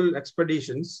than 12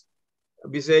 expeditions,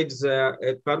 besides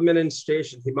a permanent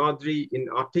station, Himadri in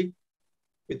Arctic,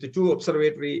 with the 2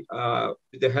 observatory,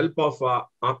 with the help of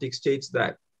Arctic states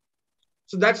there.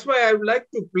 So that's why I would like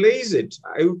to place it.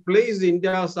 I would place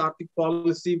India's Arctic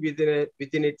policy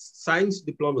within its science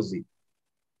diplomacy,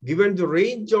 given the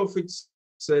range of its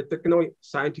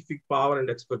techno-scientific power and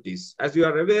expertise. As you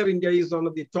are aware, India is one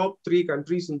of the top 3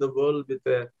 countries in the world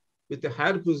with a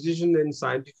higher position in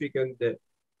scientific and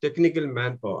technical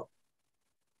manpower.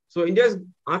 So India's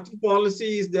Arctic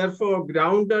policy is therefore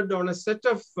grounded on a set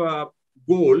of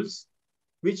goals,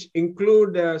 which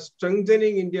include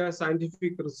strengthening India's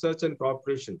scientific research and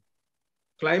cooperation,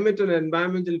 climate and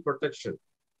environmental protection,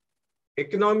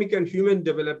 economic and human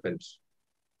development,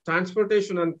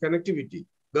 transportation and connectivity,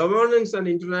 governance and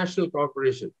international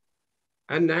cooperation,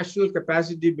 and national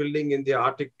capacity building in the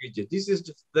Arctic region. This is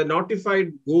the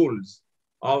notified goals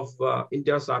of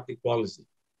India's Arctic policy.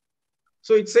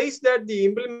 So it says that the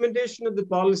implementation of the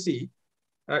policy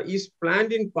is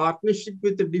planned in partnership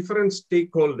with the different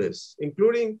stakeholders,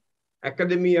 including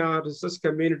academia, research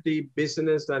community,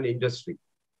 business, and industry.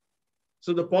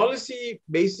 So the policy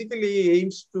basically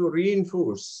aims to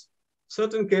reinforce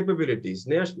certain capabilities,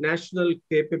 national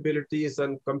capabilities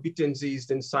and competencies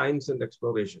in science and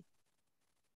exploration,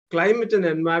 climate and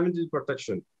environmental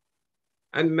protection,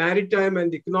 and maritime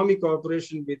and economic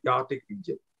cooperation with the Arctic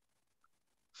region.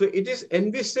 So it is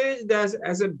envisaged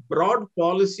as a broad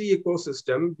policy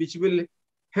ecosystem which will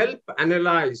help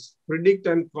analyze, predict,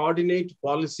 and coordinate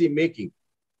policy making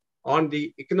on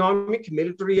the economic,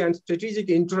 military, and strategic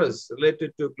interests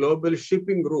related to global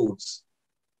shipping routes,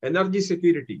 energy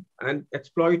security, and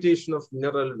exploitation of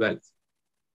mineral wealth.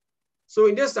 So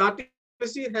India's Arctic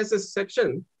policy has a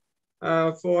section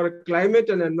for climate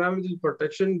and environmental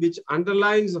protection, which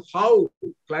underlines how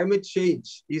climate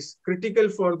change is critical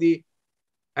for the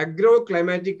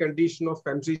agroclimatic condition of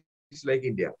countries like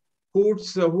India,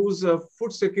 whose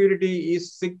food security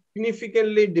is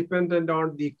significantly dependent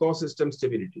on the ecosystem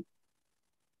stability.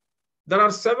 There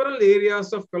are several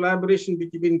areas of collaboration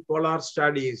between polar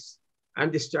studies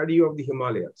and the study of the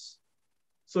Himalayas.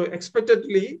 So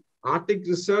expectedly, Arctic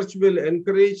research will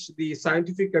encourage the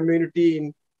scientific community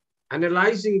in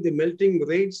analyzing the melting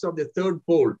rates of the 3rd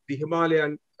pole, the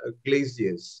Himalayan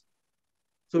glaciers.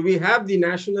 So we have the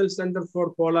National Center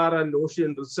for Polar and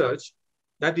Ocean Research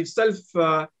that itself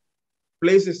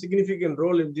plays a significant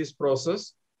role in this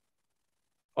process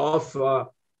of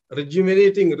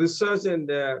rejuvenating research and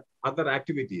other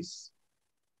activities.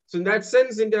 So in that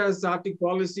sense, India's Arctic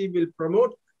policy will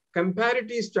promote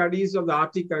comparative studies of the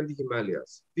Arctic and the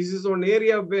Himalayas. This is an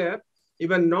area where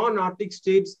even non-Arctic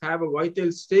states have a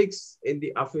vital stakes in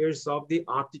the affairs of the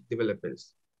Arctic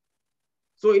developments.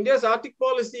 So India's Arctic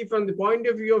policy, from the point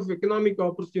of view of economic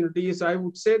opportunities, I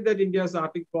would say that India's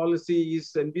Arctic policy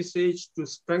is envisaged to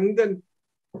strengthen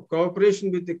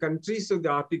cooperation with the countries of the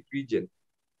Arctic region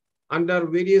under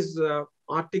various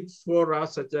Arctic fora,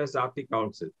 such as Arctic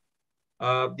Council,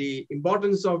 the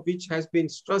importance of which has been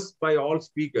stressed by all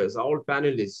speakers, all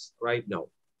panelists right now.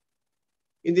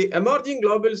 In the emerging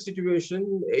global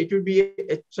situation, it will be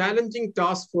a challenging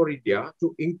task for India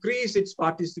to increase its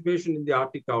participation in the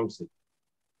Arctic Council,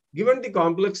 given the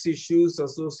complex issues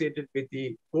associated with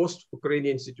the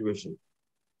post-Ukrainian situation.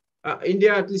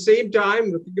 India, at the same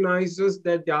time, recognizes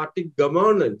that the Arctic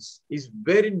governance is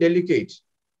very delicate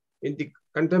in the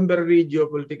contemporary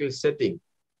geopolitical setting.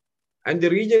 And the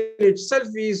region itself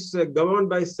is governed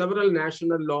by several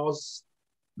national laws,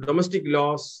 domestic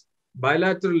laws,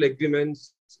 bilateral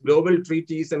agreements, global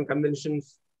treaties and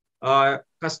conventions,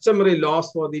 customary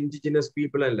laws for the indigenous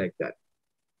people and like that.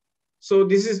 So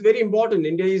this is very important.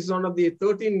 India is one of the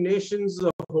 13 nations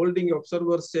holding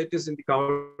observer status in the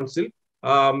Council,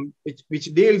 which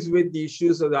deals with the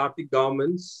issues of the Arctic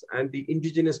governments and the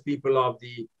indigenous people of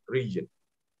the region.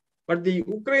 But the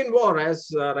Ukraine war,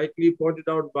 as rightly pointed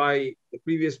out by the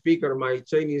previous speaker, my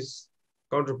Chinese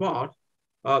counterpart,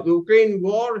 the Ukraine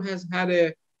war has had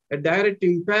a direct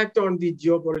impact on the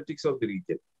geopolitics of the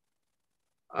region.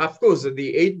 Of course,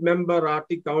 the 8-member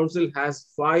Arctic Council has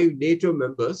 5 NATO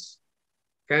members,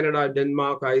 Canada,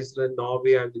 Denmark, Iceland,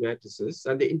 Norway, and the United States.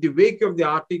 And in the wake of the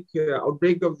Arctic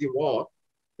outbreak of the war,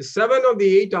 7 of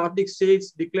the 8 Arctic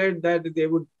states declared that they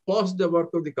would pause the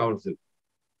work of the Council.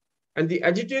 And the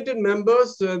agitated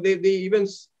members, they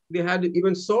had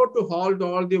even sought to halt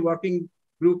all the working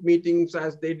group meetings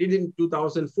as they did in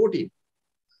 2014.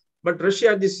 But Russia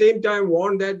at the same time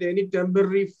warned that any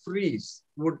temporary freeze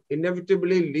would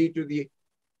inevitably lead to the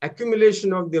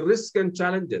accumulation of the risk and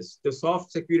challenges to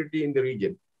soft security in the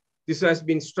region. This has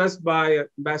been stressed by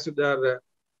Ambassador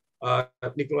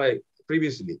Nikolay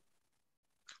previously.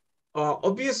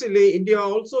 Obviously, India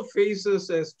also faces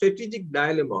a strategic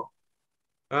dilemma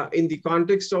in the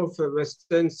context of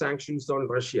Western sanctions on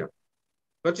Russia,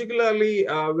 particularly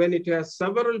when it has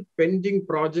several pending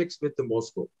projects with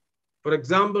Moscow. For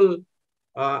example,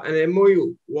 an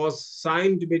MOU was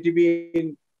signed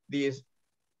between the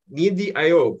Niti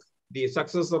Aayog, the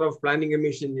successor of Planning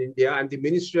Commission in India, and the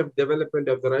Ministry of Development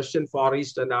of the Russian Far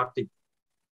East and Arctic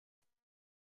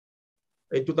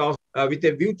in 2000, with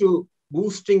a view to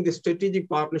boosting the strategic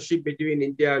partnership between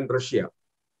India and Russia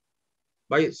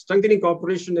by strengthening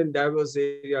cooperation in diverse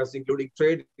areas, including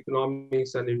trade,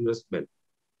 economics, and investment.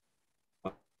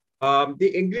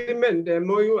 The agreement, the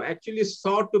MOU, actually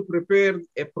sought to prepare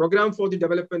a program for the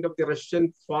development of the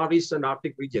Russian Far East and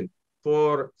Arctic region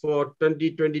for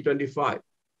 2020-25.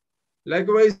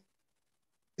 Likewise,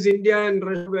 India and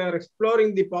Russia were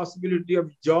exploring the possibility of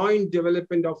joint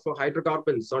development of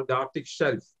hydrocarbons on the Arctic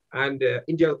shelf and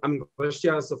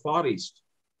Russia's Far East.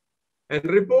 And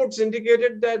reports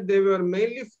indicated that they were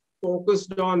mainly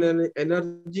focused on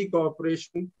energy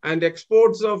cooperation, and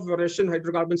exports of Russian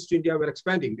hydrocarbons to India were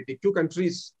expanding with the 2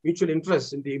 countries' mutual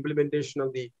interest in the implementation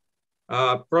of the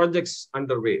projects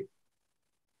underway.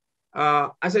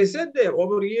 As I said,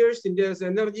 over years, India's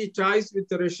energy ties with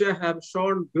Russia have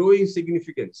shown growing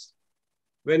significance.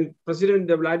 When President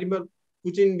Vladimir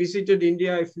Putin visited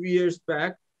India a few years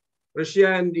back,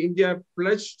 Russia and India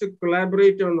pledged to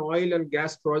collaborate on oil and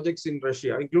gas projects in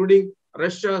Russia, including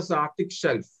Russia's Arctic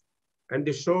shelf and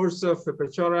the shores of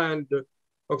PORA and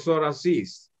Oxora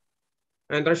seas.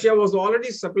 And Russia was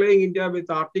already supplying India with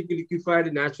Arctic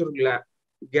liquefied natural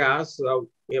gas,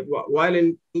 while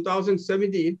in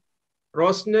 2017,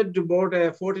 Rosneft bought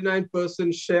a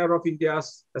 49% share of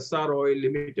India's SR Oil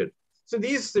Limited. So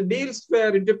these deals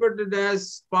were interpreted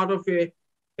as part of a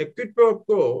quid pro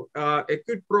quo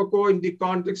in the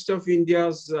context of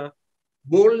India's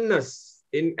boldness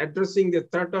in addressing the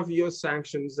threat of US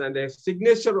sanctions and a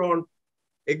signature on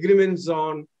agreements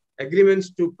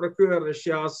to procure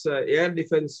Russia's air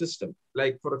defense system,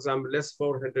 like, for example,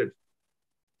 S-400.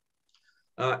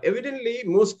 Evidently,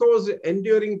 Moscow's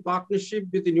enduring partnership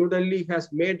with New Delhi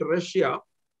has made Russia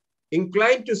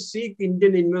inclined to seek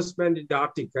Indian investment in the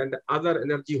Arctic and other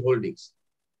energy holdings.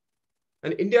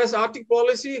 And India's Arctic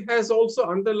policy has also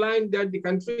underlined that the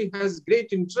country has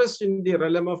great interest in the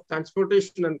realm of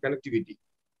transportation and connectivity.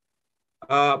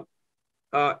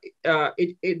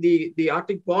 The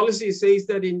Arctic policy says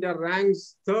that India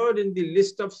ranks 3rd in the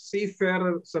list of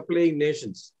seafarer supplying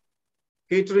nations,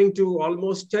 catering to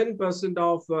almost 10%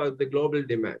 of the global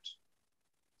demand.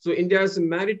 So India's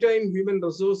maritime human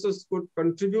resources could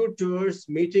contribute towards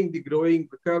meeting the growing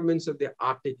requirements of the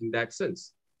Arctic in that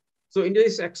sense. So India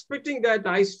is expecting that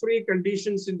ice-free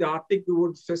conditions in the Arctic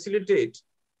would facilitate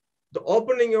the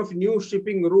opening of new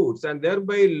shipping routes and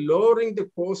thereby lowering the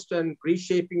cost and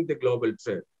reshaping the global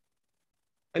trade.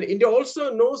 And India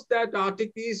also knows that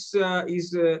Arctic is a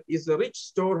rich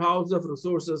storehouse of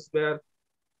resources where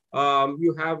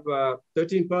you have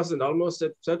 13%, almost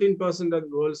 13% of the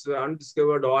world's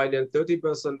undiscovered oil and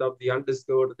 30% of the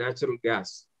undiscovered natural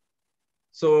gas.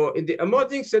 So in the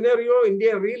emerging scenario,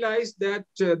 India realized that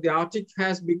the Arctic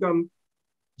has become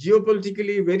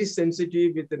geopolitically very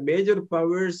sensitive, with the major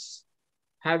powers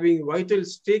having vital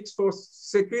stakes for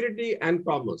security and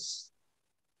commerce.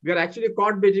 We are actually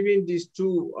caught between these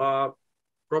two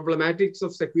problematics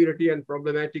of security and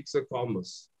problematics of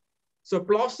commerce. So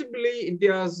plausibly,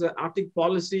 India's Arctic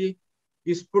policy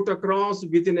is put across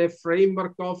within a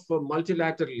framework of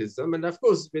multilateralism, and of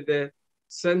course, with a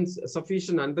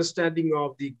sufficient understanding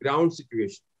of the ground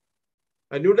situation.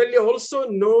 And New Delhi also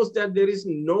knows that there is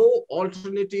no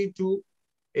alternative to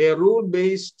a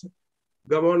rule-based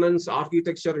governance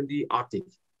architecture in the Arctic.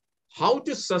 How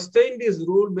to sustain this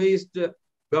rule-based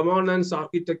governance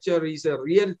architecture is a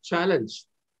real challenge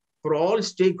for all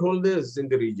stakeholders in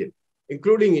the region,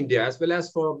 including India, as well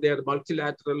as for their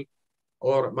multilateral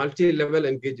or multi-level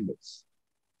engagements.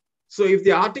 So if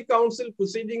the Arctic Council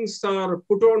proceedings are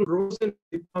put on roads and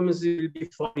diplomacy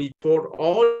will be for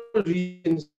all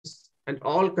regions and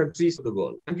all countries of the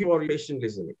world. Thank you for your patient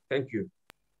listening. Thank you.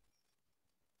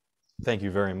 Thank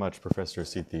you very much, Professor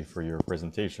Sithi, for your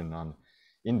presentation on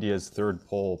India's third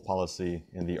pole policy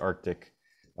in the Arctic.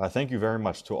 Thank you very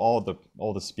much to all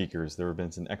the speakers. There have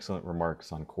been some excellent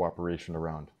remarks on cooperation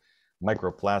around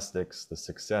microplastics, the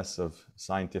success of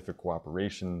scientific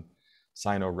cooperation,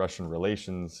 Sino-Russian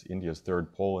relations, India's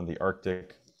third pole in the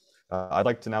Arctic. I'd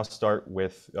like to now start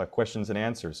with questions and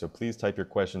answers. So please type your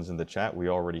questions in the chat. We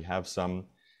already have some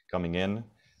coming in,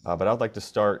 but I'd like to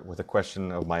start with a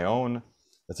question of my own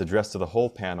that's addressed to the whole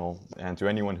panel and to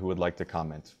anyone who would like to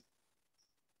comment.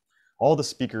 All the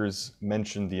speakers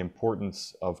mentioned the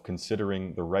importance of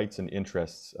considering the rights and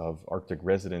interests of Arctic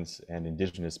residents and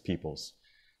indigenous peoples.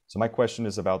 So my question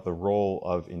is about the role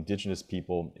of indigenous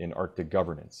people in Arctic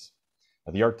governance.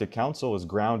 The Arctic Council is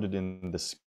grounded in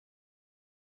the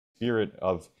spirit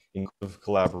of inclusive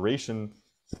collaboration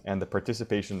and the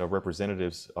participation of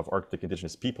representatives of Arctic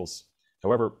indigenous peoples.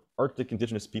 However, Arctic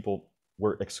indigenous people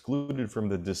were excluded from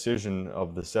the decision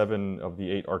of the 7 of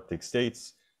the 8 Arctic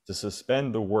states to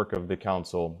suspend the work of the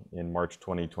Council in March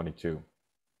 2022.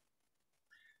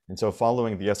 And so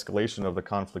following the escalation of the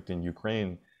conflict in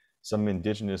Ukraine, some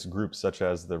indigenous groups such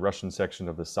as the Russian section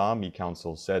of the Sami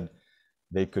Council said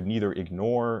they could neither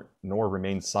ignore nor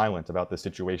remain silent about the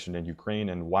situation in Ukraine,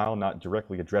 and while not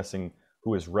directly addressing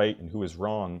who is right and who is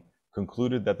wrong,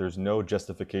 concluded that there's no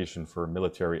justification for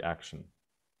military action.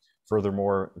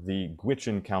 Furthermore, the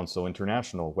Gwich'in Council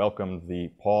International welcomed the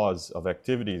pause of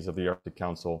activities of the Arctic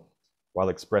Council while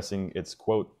expressing its,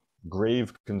 quote,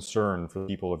 grave concern for the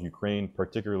people of Ukraine,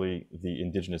 particularly the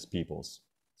indigenous peoples.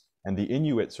 And the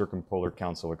Inuit Circumpolar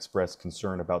Council expressed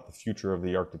concern about the future of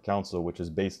the Arctic Council, which is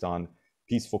based on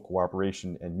peaceful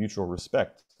cooperation and mutual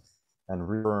respect, and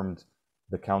reaffirmed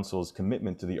the Council's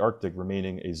commitment to the Arctic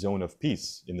remaining a zone of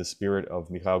peace in the spirit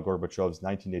of Mikhail Gorbachev's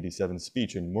 1987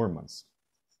 speech in Murmansk.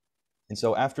 And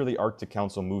so after the Arctic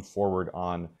Council moved forward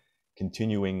on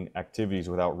continuing activities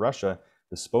without Russia,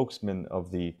 the spokesman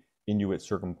of the Inuit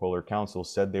Circumpolar Council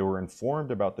said they were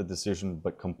informed about the decision,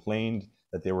 but complained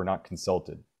that they were not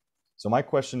consulted. So my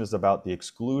question is about the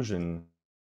exclusion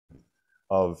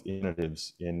of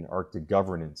initiatives in Arctic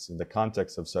governance in the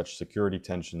context of such security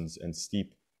tensions and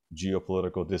steep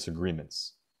geopolitical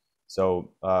disagreements.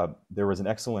 So there was an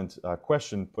excellent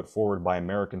question put forward by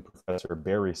American professor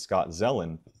Barry Scott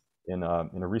Zellin in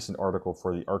a recent article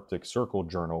for the Arctic Circle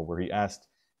Journal, where he asked,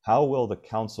 how will the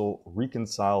Council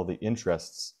reconcile the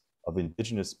interests of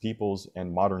indigenous peoples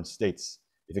and modern states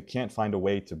if it can't find a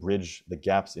way to bridge the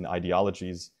gaps in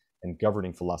ideologies and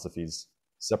governing philosophies,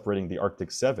 separating the Arctic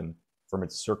 7 from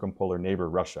its circumpolar neighbor,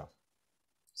 Russia?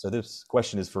 So this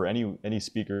question is for any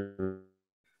speaker,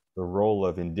 the role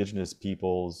of indigenous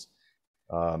peoples,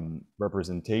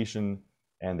 representation,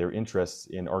 and their interests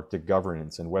in Arctic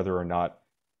governance, and whether or not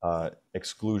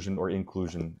exclusion or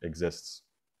inclusion exists.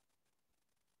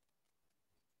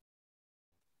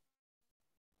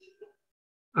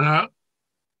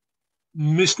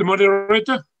 Mr.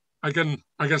 Moderator, I can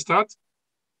start.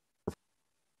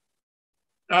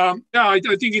 Yeah, I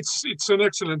think it's an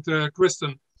excellent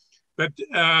question, but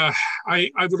I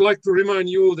would like to remind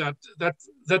you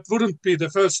that wouldn't be the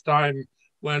first time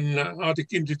when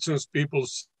Arctic indigenous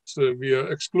peoples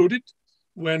were excluded,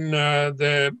 when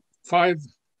the 5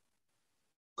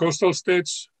 coastal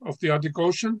states of the Arctic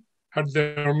Ocean had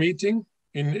their meeting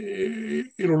in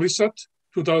Ilulissat,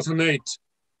 2008.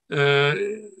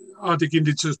 Arctic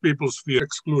indigenous peoples were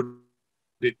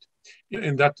excluded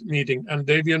in that meeting, and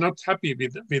they were not happy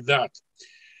with that.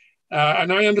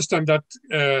 And I understand that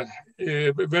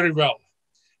very well.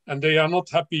 And they are not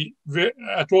happy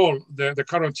at all, the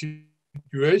current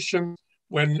situation,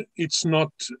 when it's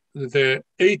not the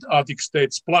 8 Arctic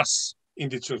states plus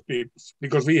indigenous peoples,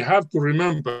 because we have to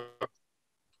remember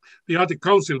the Arctic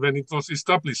Council, when it was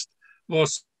established,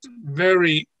 was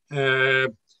very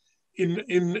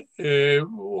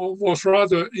was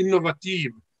rather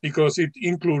innovative, because it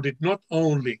included not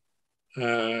only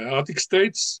Arctic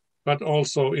states but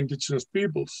also indigenous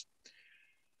peoples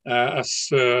as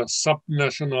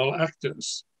subnational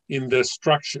actors in the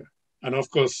structure, and of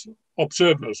course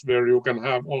observers, where you can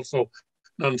have also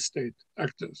non-state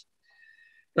actors.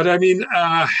 But I mean,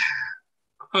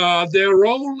 their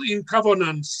role in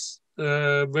governance,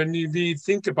 when we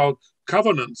think about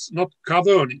governance, not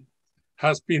governing,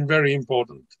 has been very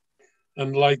important.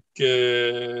 And like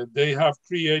they have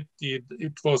created,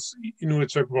 it was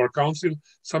Inuit Circular Council,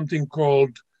 something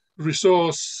called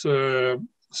resource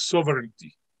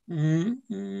sovereignty,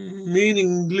 meaning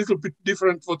a little bit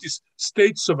different what is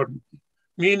state sovereignty,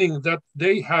 meaning that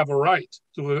they have a right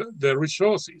to the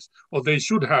resources, or they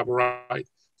should have a right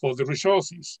for the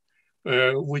resources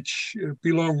which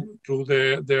belong to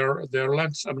their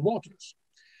lands and waters.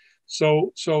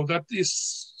 So that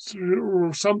is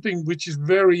something which is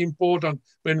very important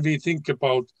when we think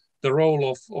about the role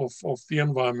of the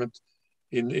environment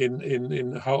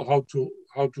in how to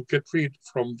get rid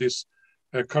from this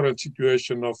current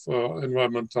situation of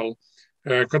environmental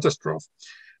catastrophe.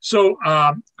 So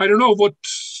I don't know what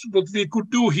we could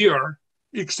do here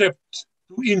except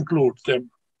to include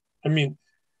them. I mean,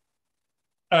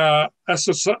 as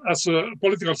a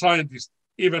political scientist,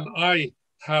 even I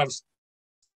have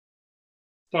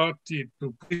started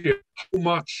to hear how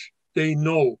much they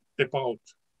know about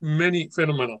many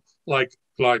phenomena like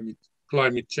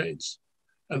climate change.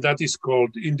 And that is called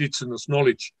indigenous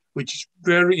knowledge, which is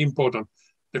very important.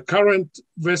 The current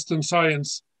Western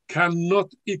science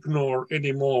cannot ignore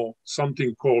anymore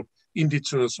something called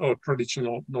indigenous or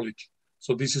traditional knowledge.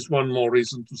 So this is one more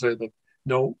reason to say that,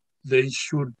 no, they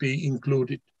should be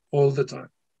included all the time.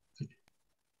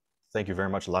 Thank you very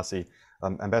much, Lassi.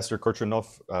 Ambassador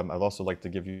Korchunov, I'd also like to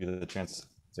give you the chance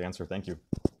to answer. Thank you.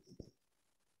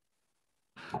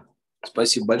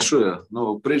 Спасибо большое.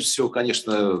 Ну, прежде всего,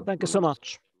 конечно... Thank you so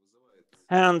much.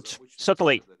 And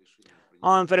certainly,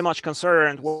 I'm very much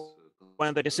concerned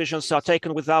when the decisions are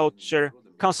taken without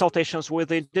consultations with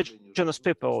the indigenous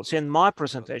peoples. In my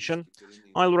presentation,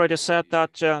 I already said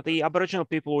that the Aboriginal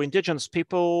people, indigenous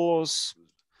peoples,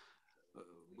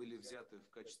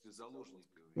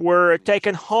 were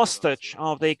taken hostage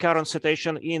of the current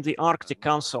situation in the Arctic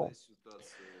Council.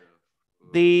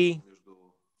 The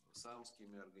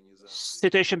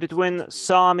situation between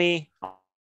Sami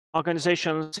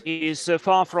organizations is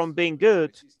far from being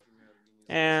good,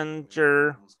 and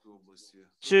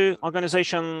two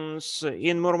organizations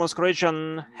in Murmansk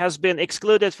region has been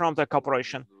excluded from the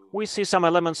cooperation. We see some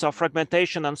elements of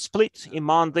fragmentation and split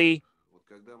among the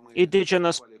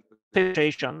indigenous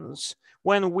populations.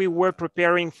 When we were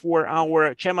preparing for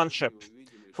our chairmanship,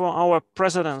 for our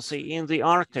presidency in the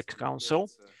Arctic Council,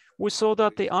 we saw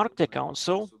that the Arctic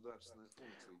Council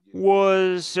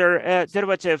was a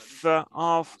derivative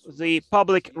of the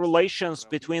public relations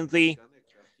between the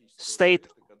state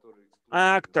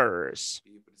actors.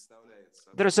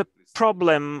 There is a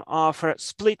problem of a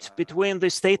split between the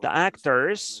state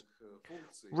actors,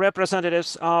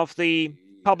 representatives of the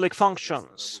public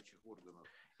functions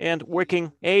and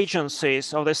working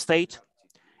agencies of the state,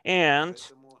 and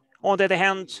on the other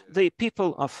hand, the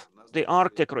people of the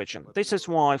Arctic region. This is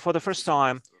why, for the first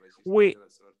time, we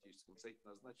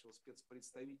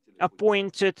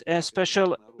appointed a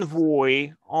special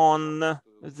envoy on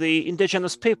the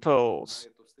indigenous peoples.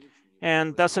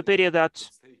 And that's a pity that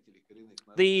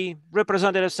the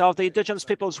representatives of the indigenous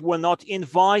peoples were not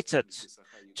invited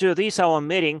to this our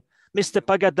meeting. Mr.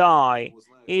 Pagadai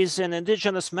is an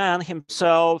indigenous man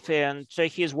himself, and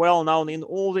he is well known in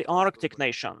all the Arctic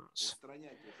nations.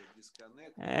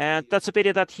 And that's a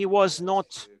pity that he was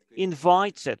not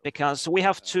invited, because we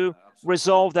have to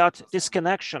resolve that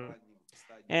disconnection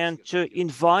and to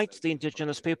invite the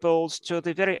indigenous peoples to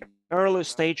the very early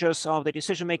stages of the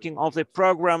decision-making of the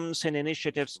programs and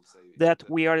initiatives that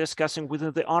we are discussing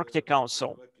within the Arctic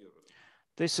Council.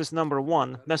 This is number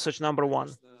one, message number one.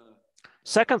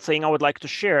 Second thing I would like to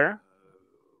share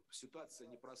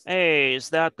is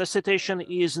that the situation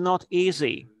is not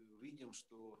easy.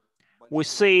 We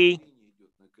see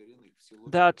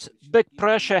that big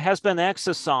pressure has been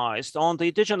exercised on the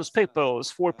indigenous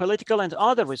peoples for political and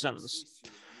other reasons.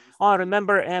 I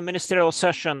remember a ministerial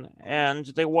session, and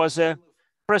there was a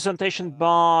presentation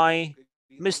by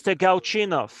Mr.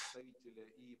 Korchunov,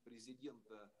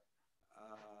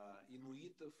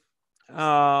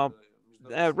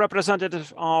 a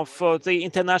representative of the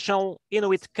International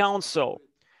Inuit Council,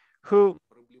 who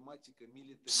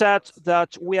said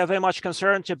that we are very much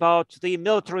concerned about the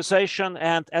militarization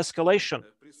and escalation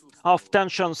of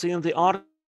tensions in the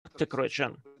Arctic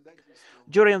region.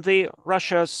 During the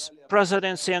Russia's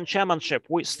presidency and chairmanship,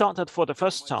 we started for the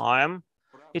first time,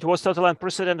 it was totally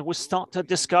unprecedented, we started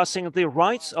discussing the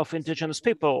rights of indigenous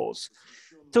peoples.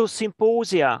 Two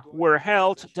symposia were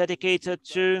held dedicated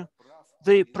to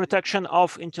the protection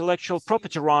of intellectual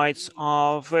property rights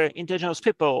of indigenous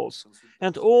peoples.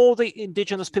 And all the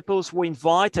indigenous peoples were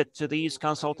invited to these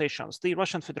consultations. The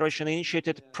Russian Federation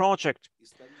initiated a project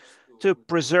to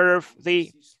preserve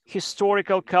the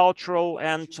historical, cultural,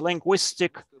 and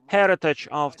linguistic heritage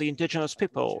of the indigenous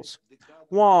peoples.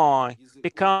 Why?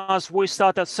 Because we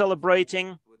started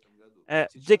celebrating a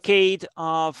decade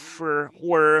of,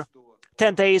 or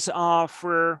 10 days of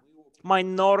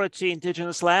minority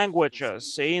indigenous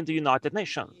languages in the United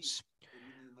Nations.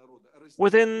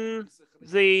 Within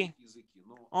the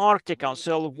Arctic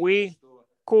Council, we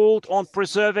called on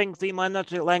preserving the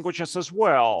minority languages as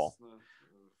well.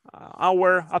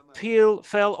 Our appeal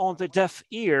fell on the deaf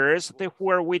ears,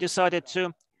 therefore we decided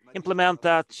to implement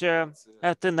that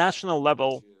at the national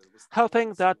level,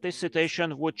 hoping that the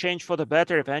situation would change for the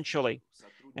better eventually,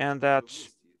 and that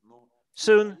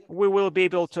soon we will be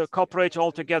able to cooperate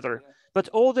all together. But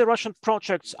all the Russian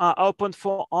projects are open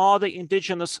for other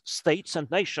indigenous states and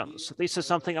nations. This is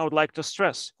something I would like to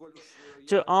stress,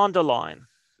 to underline.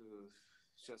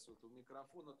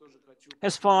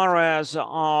 As far as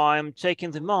I'm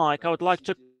taking the mic, I would like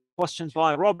to question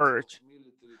by Robert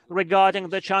regarding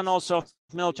the channels of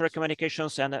military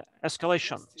communications and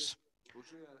escalations.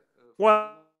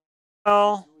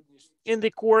 Well, in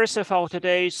the course of our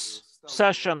today's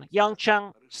session, Yang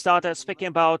Cheng started speaking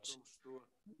about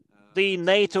the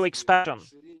NATO expansion,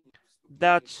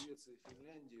 that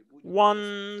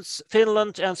once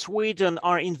Finland and Sweden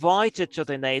are invited to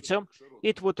the NATO,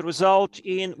 it would result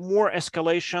in more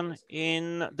escalation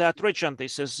in that region.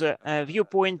 This is a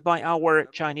viewpoint by our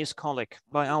Chinese colleague,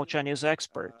 by our Chinese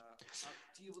expert.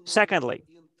 Secondly,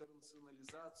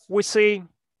 we see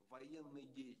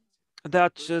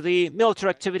that the military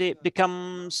activity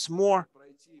becomes more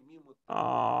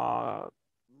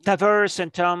diverse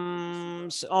in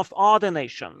terms of other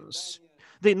nations.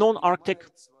 The non-Arctic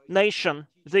nation,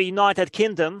 the United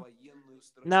Kingdom,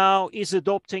 now is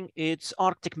adopting its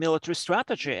Arctic military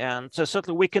strategy, and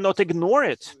certainly we cannot ignore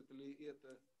it.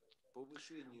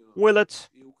 Will it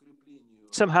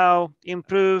somehow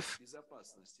improve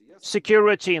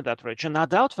security in that region? I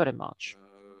doubt very much.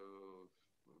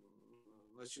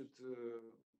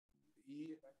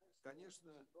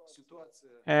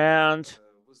 And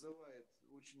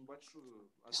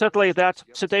certainly that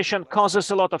situation causes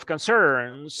a lot of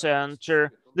concerns, and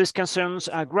these concerns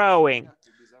are growing.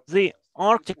 The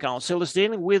Arctic Council is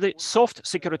dealing with the soft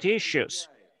security issues,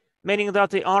 meaning that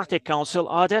the Arctic Council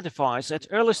identifies at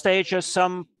early stages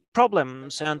some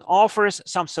problems and offers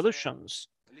some solutions.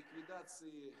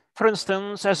 For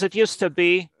instance, as it used to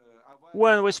be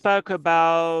when we spoke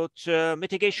about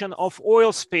mitigation of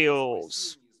oil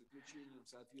spills,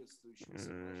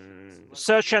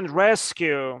 search and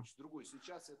rescue,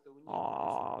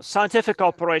 scientific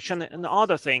cooperation, and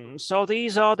other things. So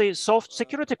these are the soft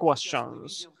security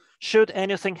questions, should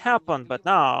anything happen. But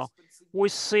now we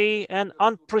see an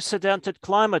unprecedented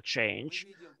climate change.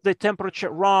 The temperature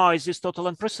rise is totally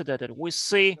unprecedented. We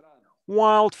see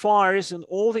wildfires in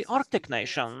all the Arctic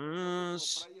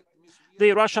nations.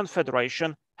 The Russian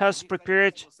Federation has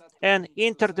prepared an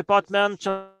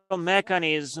interdepartmental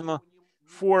mechanism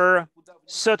for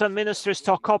certain ministries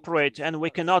to cooperate, and we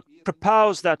cannot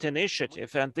propose that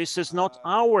initiative, and this is not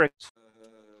our.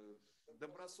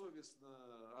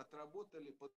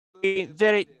 We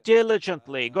very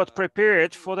diligently got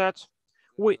prepared for that.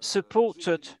 We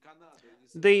supported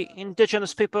the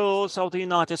indigenous peoples of the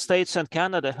United States and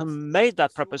Canada who made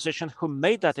that proposition, who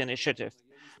made that initiative.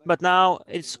 But now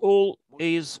it's all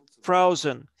is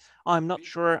frozen. I'm not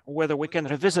sure whether we can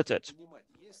revisit it.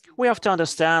 We have to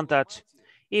understand that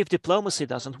if diplomacy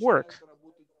doesn't work,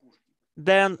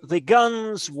 then the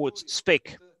guns would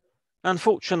speak.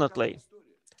 Unfortunately,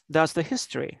 that's the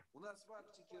history.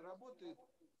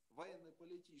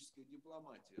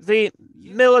 The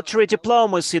military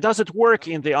diplomacy doesn't work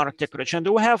in the Arctic region.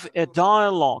 Do we have a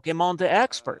dialogue among the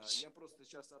experts?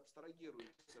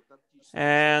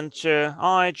 And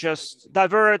I just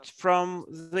divert from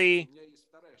the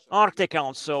Arctic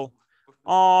Council.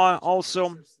 I'm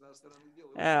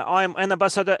an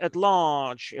ambassador at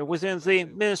large within the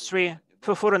Ministry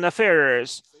for Foreign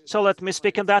Affairs. So let me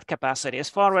speak in that capacity. As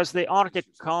far as the Arctic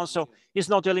Council is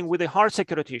not dealing with the hard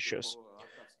security issues,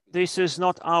 this is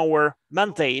not our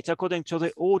mandate according to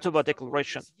the Ottawa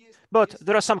Declaration. But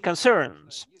there are some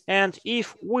concerns. And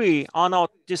if we are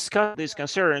not discussing these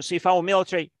concerns, if our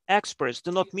military experts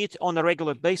do not meet on a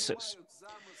regular basis,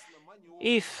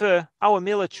 if our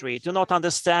military do not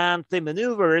understand the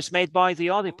maneuvers made by the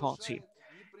other party,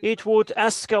 it would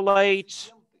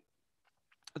escalate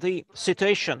the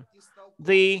situation.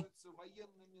 The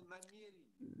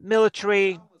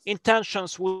military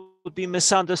intentions would be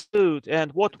misunderstood,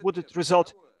 and what would it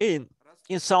result in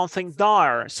something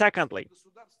dire. Secondly,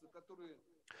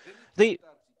 the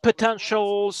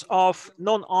potentials of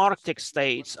non-Arctic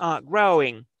states are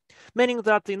growing, meaning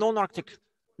that the non-Arctic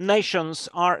nations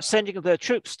are sending their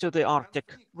troops to the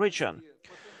Arctic region.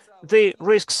 The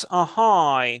risks are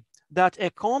high that a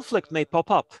conflict may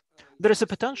pop up. There is a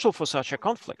potential for such a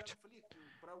conflict.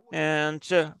 And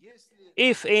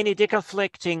if any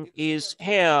deconflicting is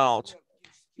held,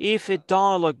 if a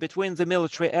dialogue between the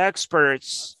military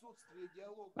experts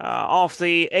of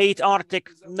the 8 Arctic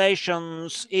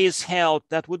nations is held,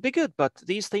 that would be good, but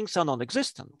these things are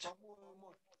non-existent.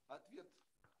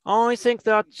 I think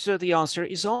that the answer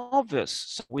is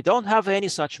obvious. We don't have any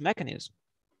such mechanism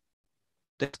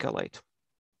to escalate.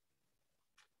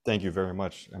 Thank you very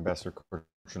much, Ambassador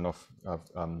Korchunov,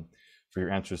 for your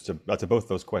answers to both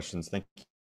those questions. Thank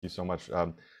you so much.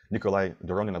 Nikolay,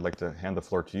 Doronin, I'd like to hand the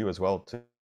floor to you as well to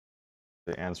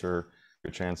answer a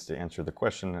chance to answer the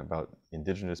question about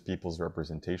indigenous people's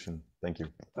representation. Thank you.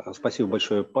 Спасибо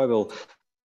большое, Павел.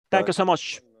 Thank you so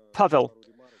much, Pavel.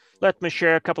 Let me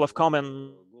share a couple of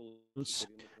comments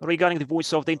regarding the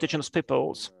voice of the indigenous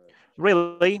peoples.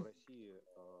 Really,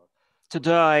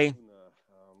 today,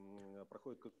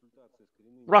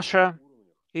 Russia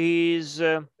is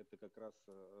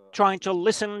trying to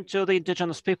listen to the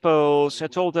indigenous peoples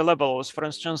at all the levels. For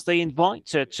instance, they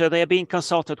are being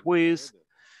consulted with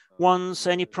once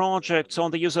any project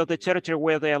on the use of the territory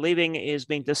where they are living is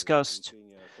being discussed.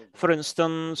 For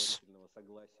instance,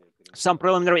 some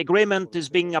preliminary agreement is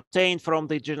being obtained from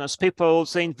the indigenous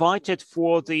peoples. They invited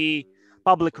for the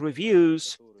public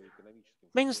reviews.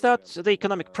 Means that the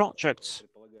economic projects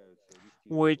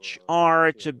which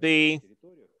are to be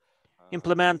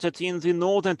implemented in the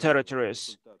northern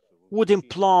territories would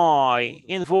imply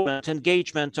involvement,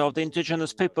 engagement of the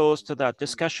indigenous peoples to that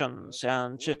discussions.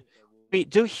 And we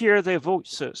do hear their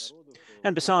voices.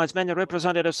 And besides, many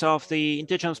representatives of the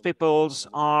indigenous peoples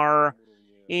are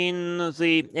in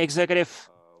the executive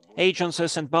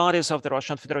agencies and bodies of the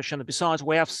Russian Federation. Besides,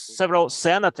 we have several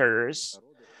senators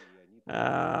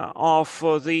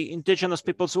of the indigenous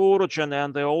people's origin,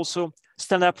 and they also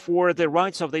stand up for the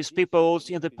rights of these peoples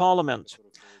in the parliament.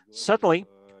 Certainly,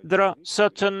 there are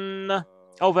certain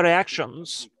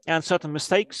overreactions and certain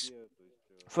mistakes.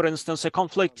 For instance, a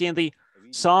conflict in the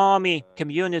Sami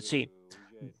community.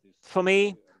 For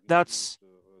me, that's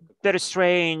very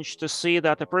strange to see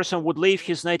that a person would leave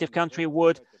his native country,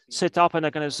 would set up an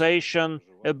organization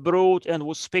abroad, and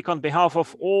would speak on behalf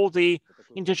of all the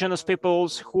indigenous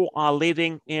peoples who are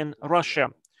living in Russia,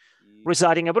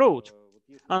 residing abroad.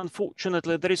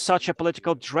 Unfortunately, there is such a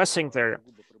political dressing there.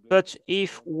 But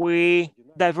if we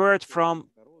divert from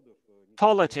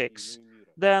politics,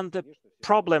 then the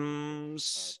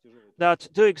problems that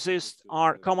do exist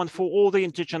are common for all the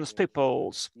indigenous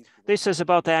peoples. This is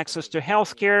about the access to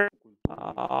healthcare,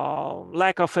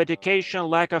 lack of education,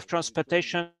 lack of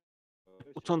transportation,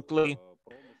 importantly,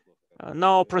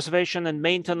 no preservation and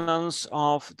maintenance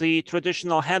of the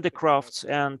traditional handicrafts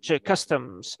and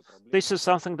customs. This is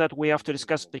something that we have to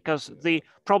discuss because the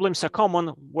problems are common,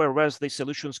 whereas the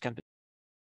solutions can be.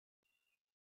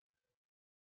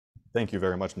 Thank you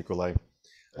very much, Nikolay.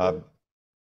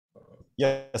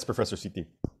 Yes, Professor Siti.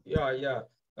 Yeah.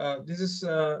 This is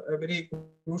a very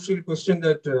crucial question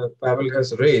that Pavel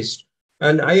has raised.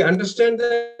 And I understand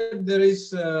that there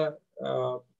is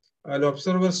an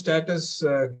observer status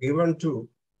given to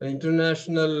the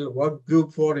International Work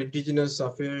Group for Indigenous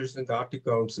Affairs in the Arctic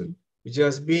Council, which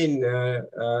has been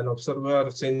an observer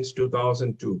since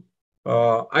 2002.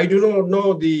 I do not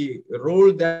know the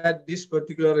role that this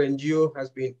particular NGO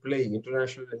has been playing,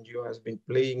 international NGO has been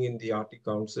playing in the Arctic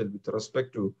Council with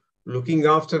respect to looking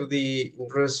after the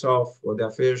interests of or the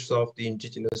affairs of the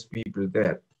indigenous people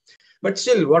there. But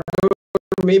still, whatever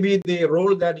may be the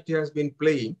role that it has been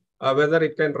playing, whether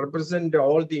it can represent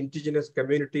all the indigenous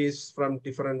communities from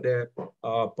different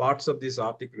parts of this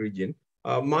Arctic region.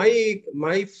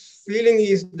 My feeling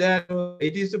is that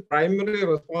it is the primary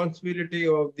responsibility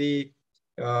of the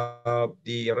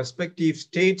respective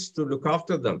states to look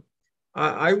after them.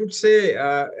 I would say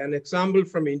an example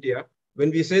from India,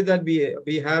 when we say that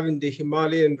we have in the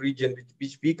Himalayan region,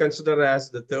 which we consider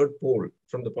as the third pole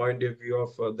from the point of view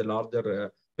of the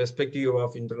larger perspective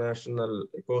of international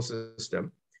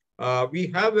ecosystem. We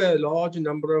have a large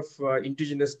number of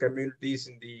indigenous communities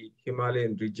in the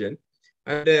Himalayan region.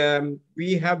 And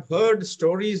we have heard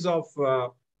stories of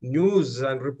news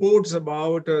and reports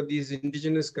about these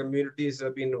indigenous communities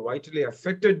have been vitally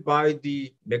affected by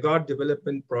the mega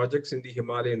development projects in the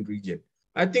Himalayan region.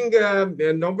 I think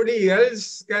nobody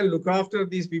else can look after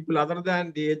these people other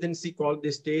than the agency called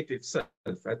the state itself.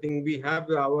 I think we have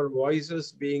our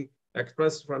voices being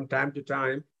expressed from time to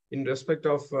time in respect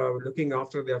of looking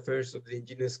after the affairs of the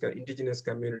indigenous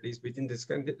communities within this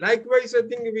country. Likewise, I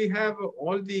think we have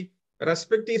all the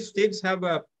respective states have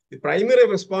the primary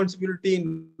responsibility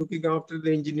in looking after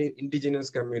the indigenous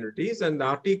communities, and the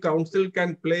Arctic Council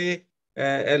can play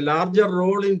a larger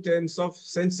role in terms of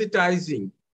sensitizing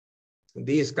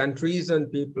these countries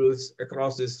and peoples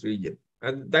across this region.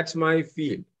 And that's my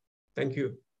field. Thank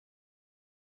you.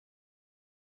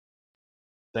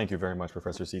 Thank you very much,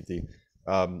 Professor Siti.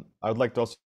 I would like to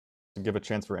also give a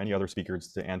chance for any other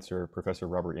speakers to answer Professor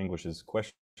Robert English's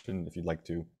question, if you'd like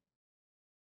to.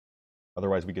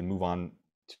 Otherwise, we can move on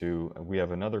to, we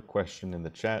have another question in the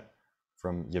chat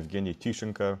from Yevgeny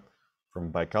Tishenko from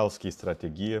Байкальские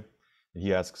стратегии.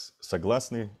 He asks,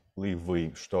 согласны ли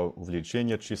вы, что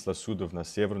увеличение числа судов на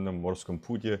Северном морском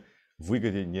пути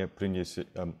выгоды не принесет?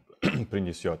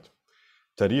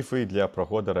 Тарифы для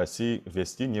прохода России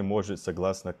ввести не может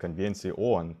согласно Конвенции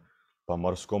ООН по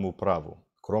морскому праву.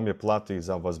 Кроме платы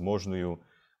за возможную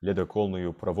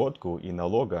ледокольную проводку и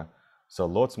налога, с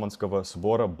лоцманского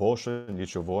сбора больше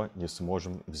ничего не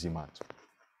сможем взимать.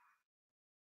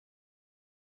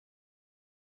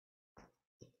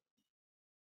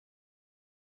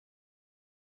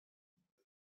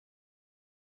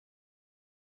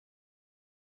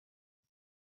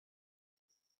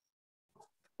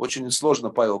 Очень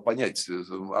сложно, Павел, понять.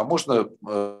 А можно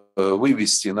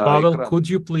вывести на Pavel, экран? could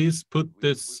you please put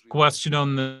this question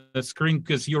on the screen?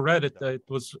 Because you read it, it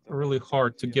was really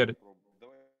hard to get it.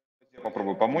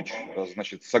 Попробую помочь.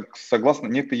 Значит, согласно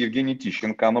некто Евгений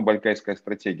Тищенко, оно Байкальская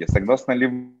стратегия. Согласны ли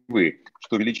вы,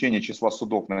 что увеличение числа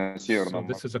судов на Северном...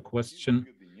 So this is a question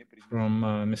from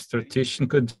Mr.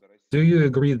 Tishchenko. Do you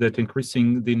agree that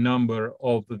increasing the number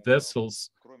of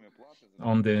vessels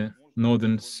on the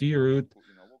Northern Sea route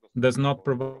does not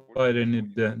provide any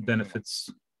benefits?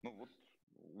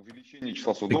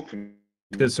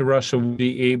 Because Russia will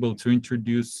be able to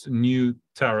introduce new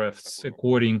tariffs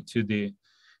according to the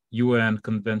UN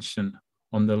Convention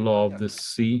on the Law of the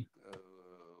Sea.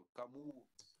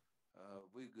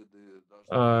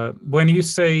 When you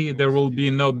say there will be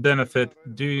no benefit,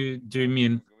 do you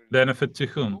mean benefit to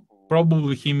whom?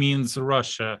 Probably he means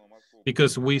Russia,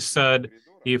 because we said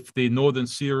if the Northern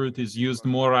Sea route is used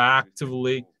more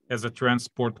actively as a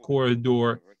transport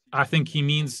corridor, I think he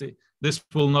means this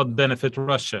will not benefit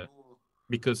Russia,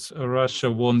 because Russia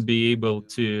won't be able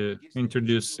to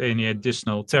introduce any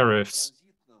additional tariffs.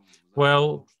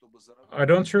 Well, I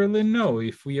don't really know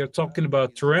if we are talking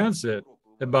about transit,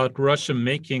 about Russia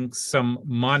making some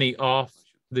money off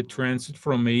the transit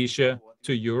from Asia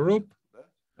to Europe.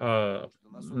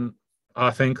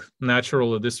 I think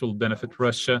naturally this will benefit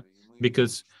Russia,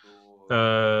 because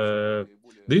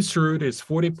this route is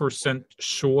 40%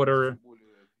 shorter,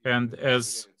 and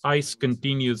as ice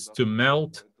continues to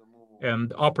melt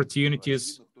and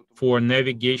opportunities for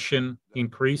navigation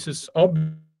increases,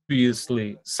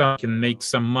 obviously some can make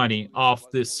some money off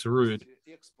this route.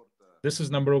 This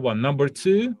is number one. Number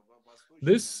two,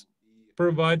 this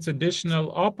provides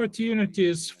additional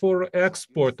opportunities for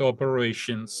export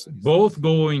operations, both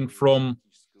going from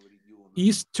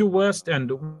east to west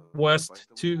and west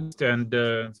to east, and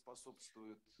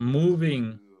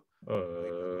moving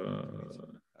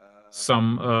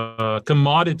some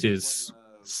commodities,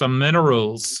 some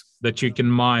minerals that you can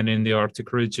mine in the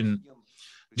Arctic region.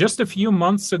 Just a few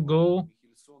months ago,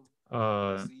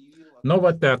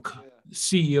 Novatek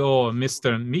CEO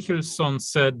Mr. Michelson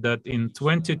said that in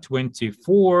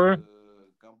 2024,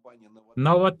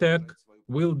 Novatek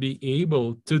will be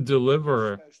able to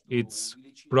deliver its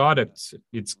products,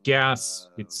 its gas,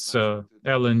 its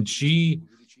LNG.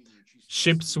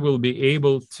 Ships will be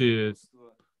able to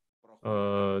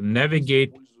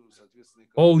navigate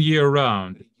all year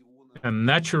round. And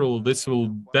naturally, this will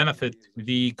benefit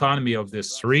the economy of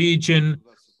this region,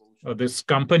 this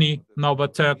company,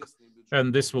 Novatek,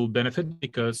 and this will benefit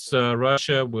because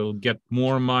Russia will get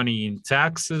more money in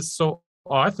taxes. So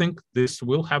I think this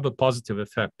will have a positive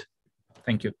effect.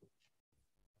 Thank you.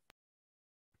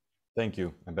 Thank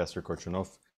you, Ambassador Korchunov.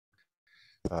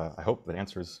 I hope that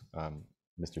answers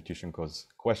Mr. Tishenko's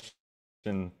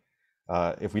question.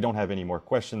 If we don't have any more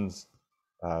questions,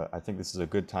 I think this is a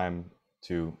good time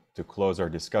to close our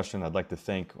discussion. I'd like to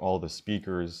thank all the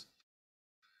speakers,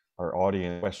 our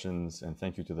audience questions, and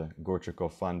thank you to the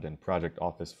Gorchakov Fund and Project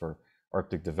Office for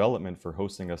Arctic Development for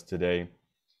hosting us today.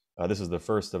 This is the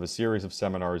first of a series of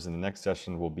seminars, and the next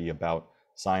session will be about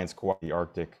science cooperating the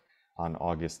Arctic on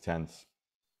August 10th.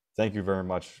 Thank you very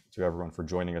much to everyone for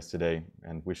joining us today,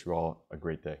 and wish you all a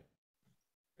great day.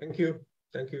 Thank you.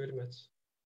 Thank you very much.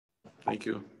 Thank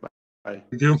you. Bye.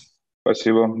 Thank you.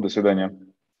 Спасибо. До свидания.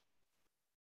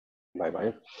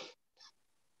 Bye-bye.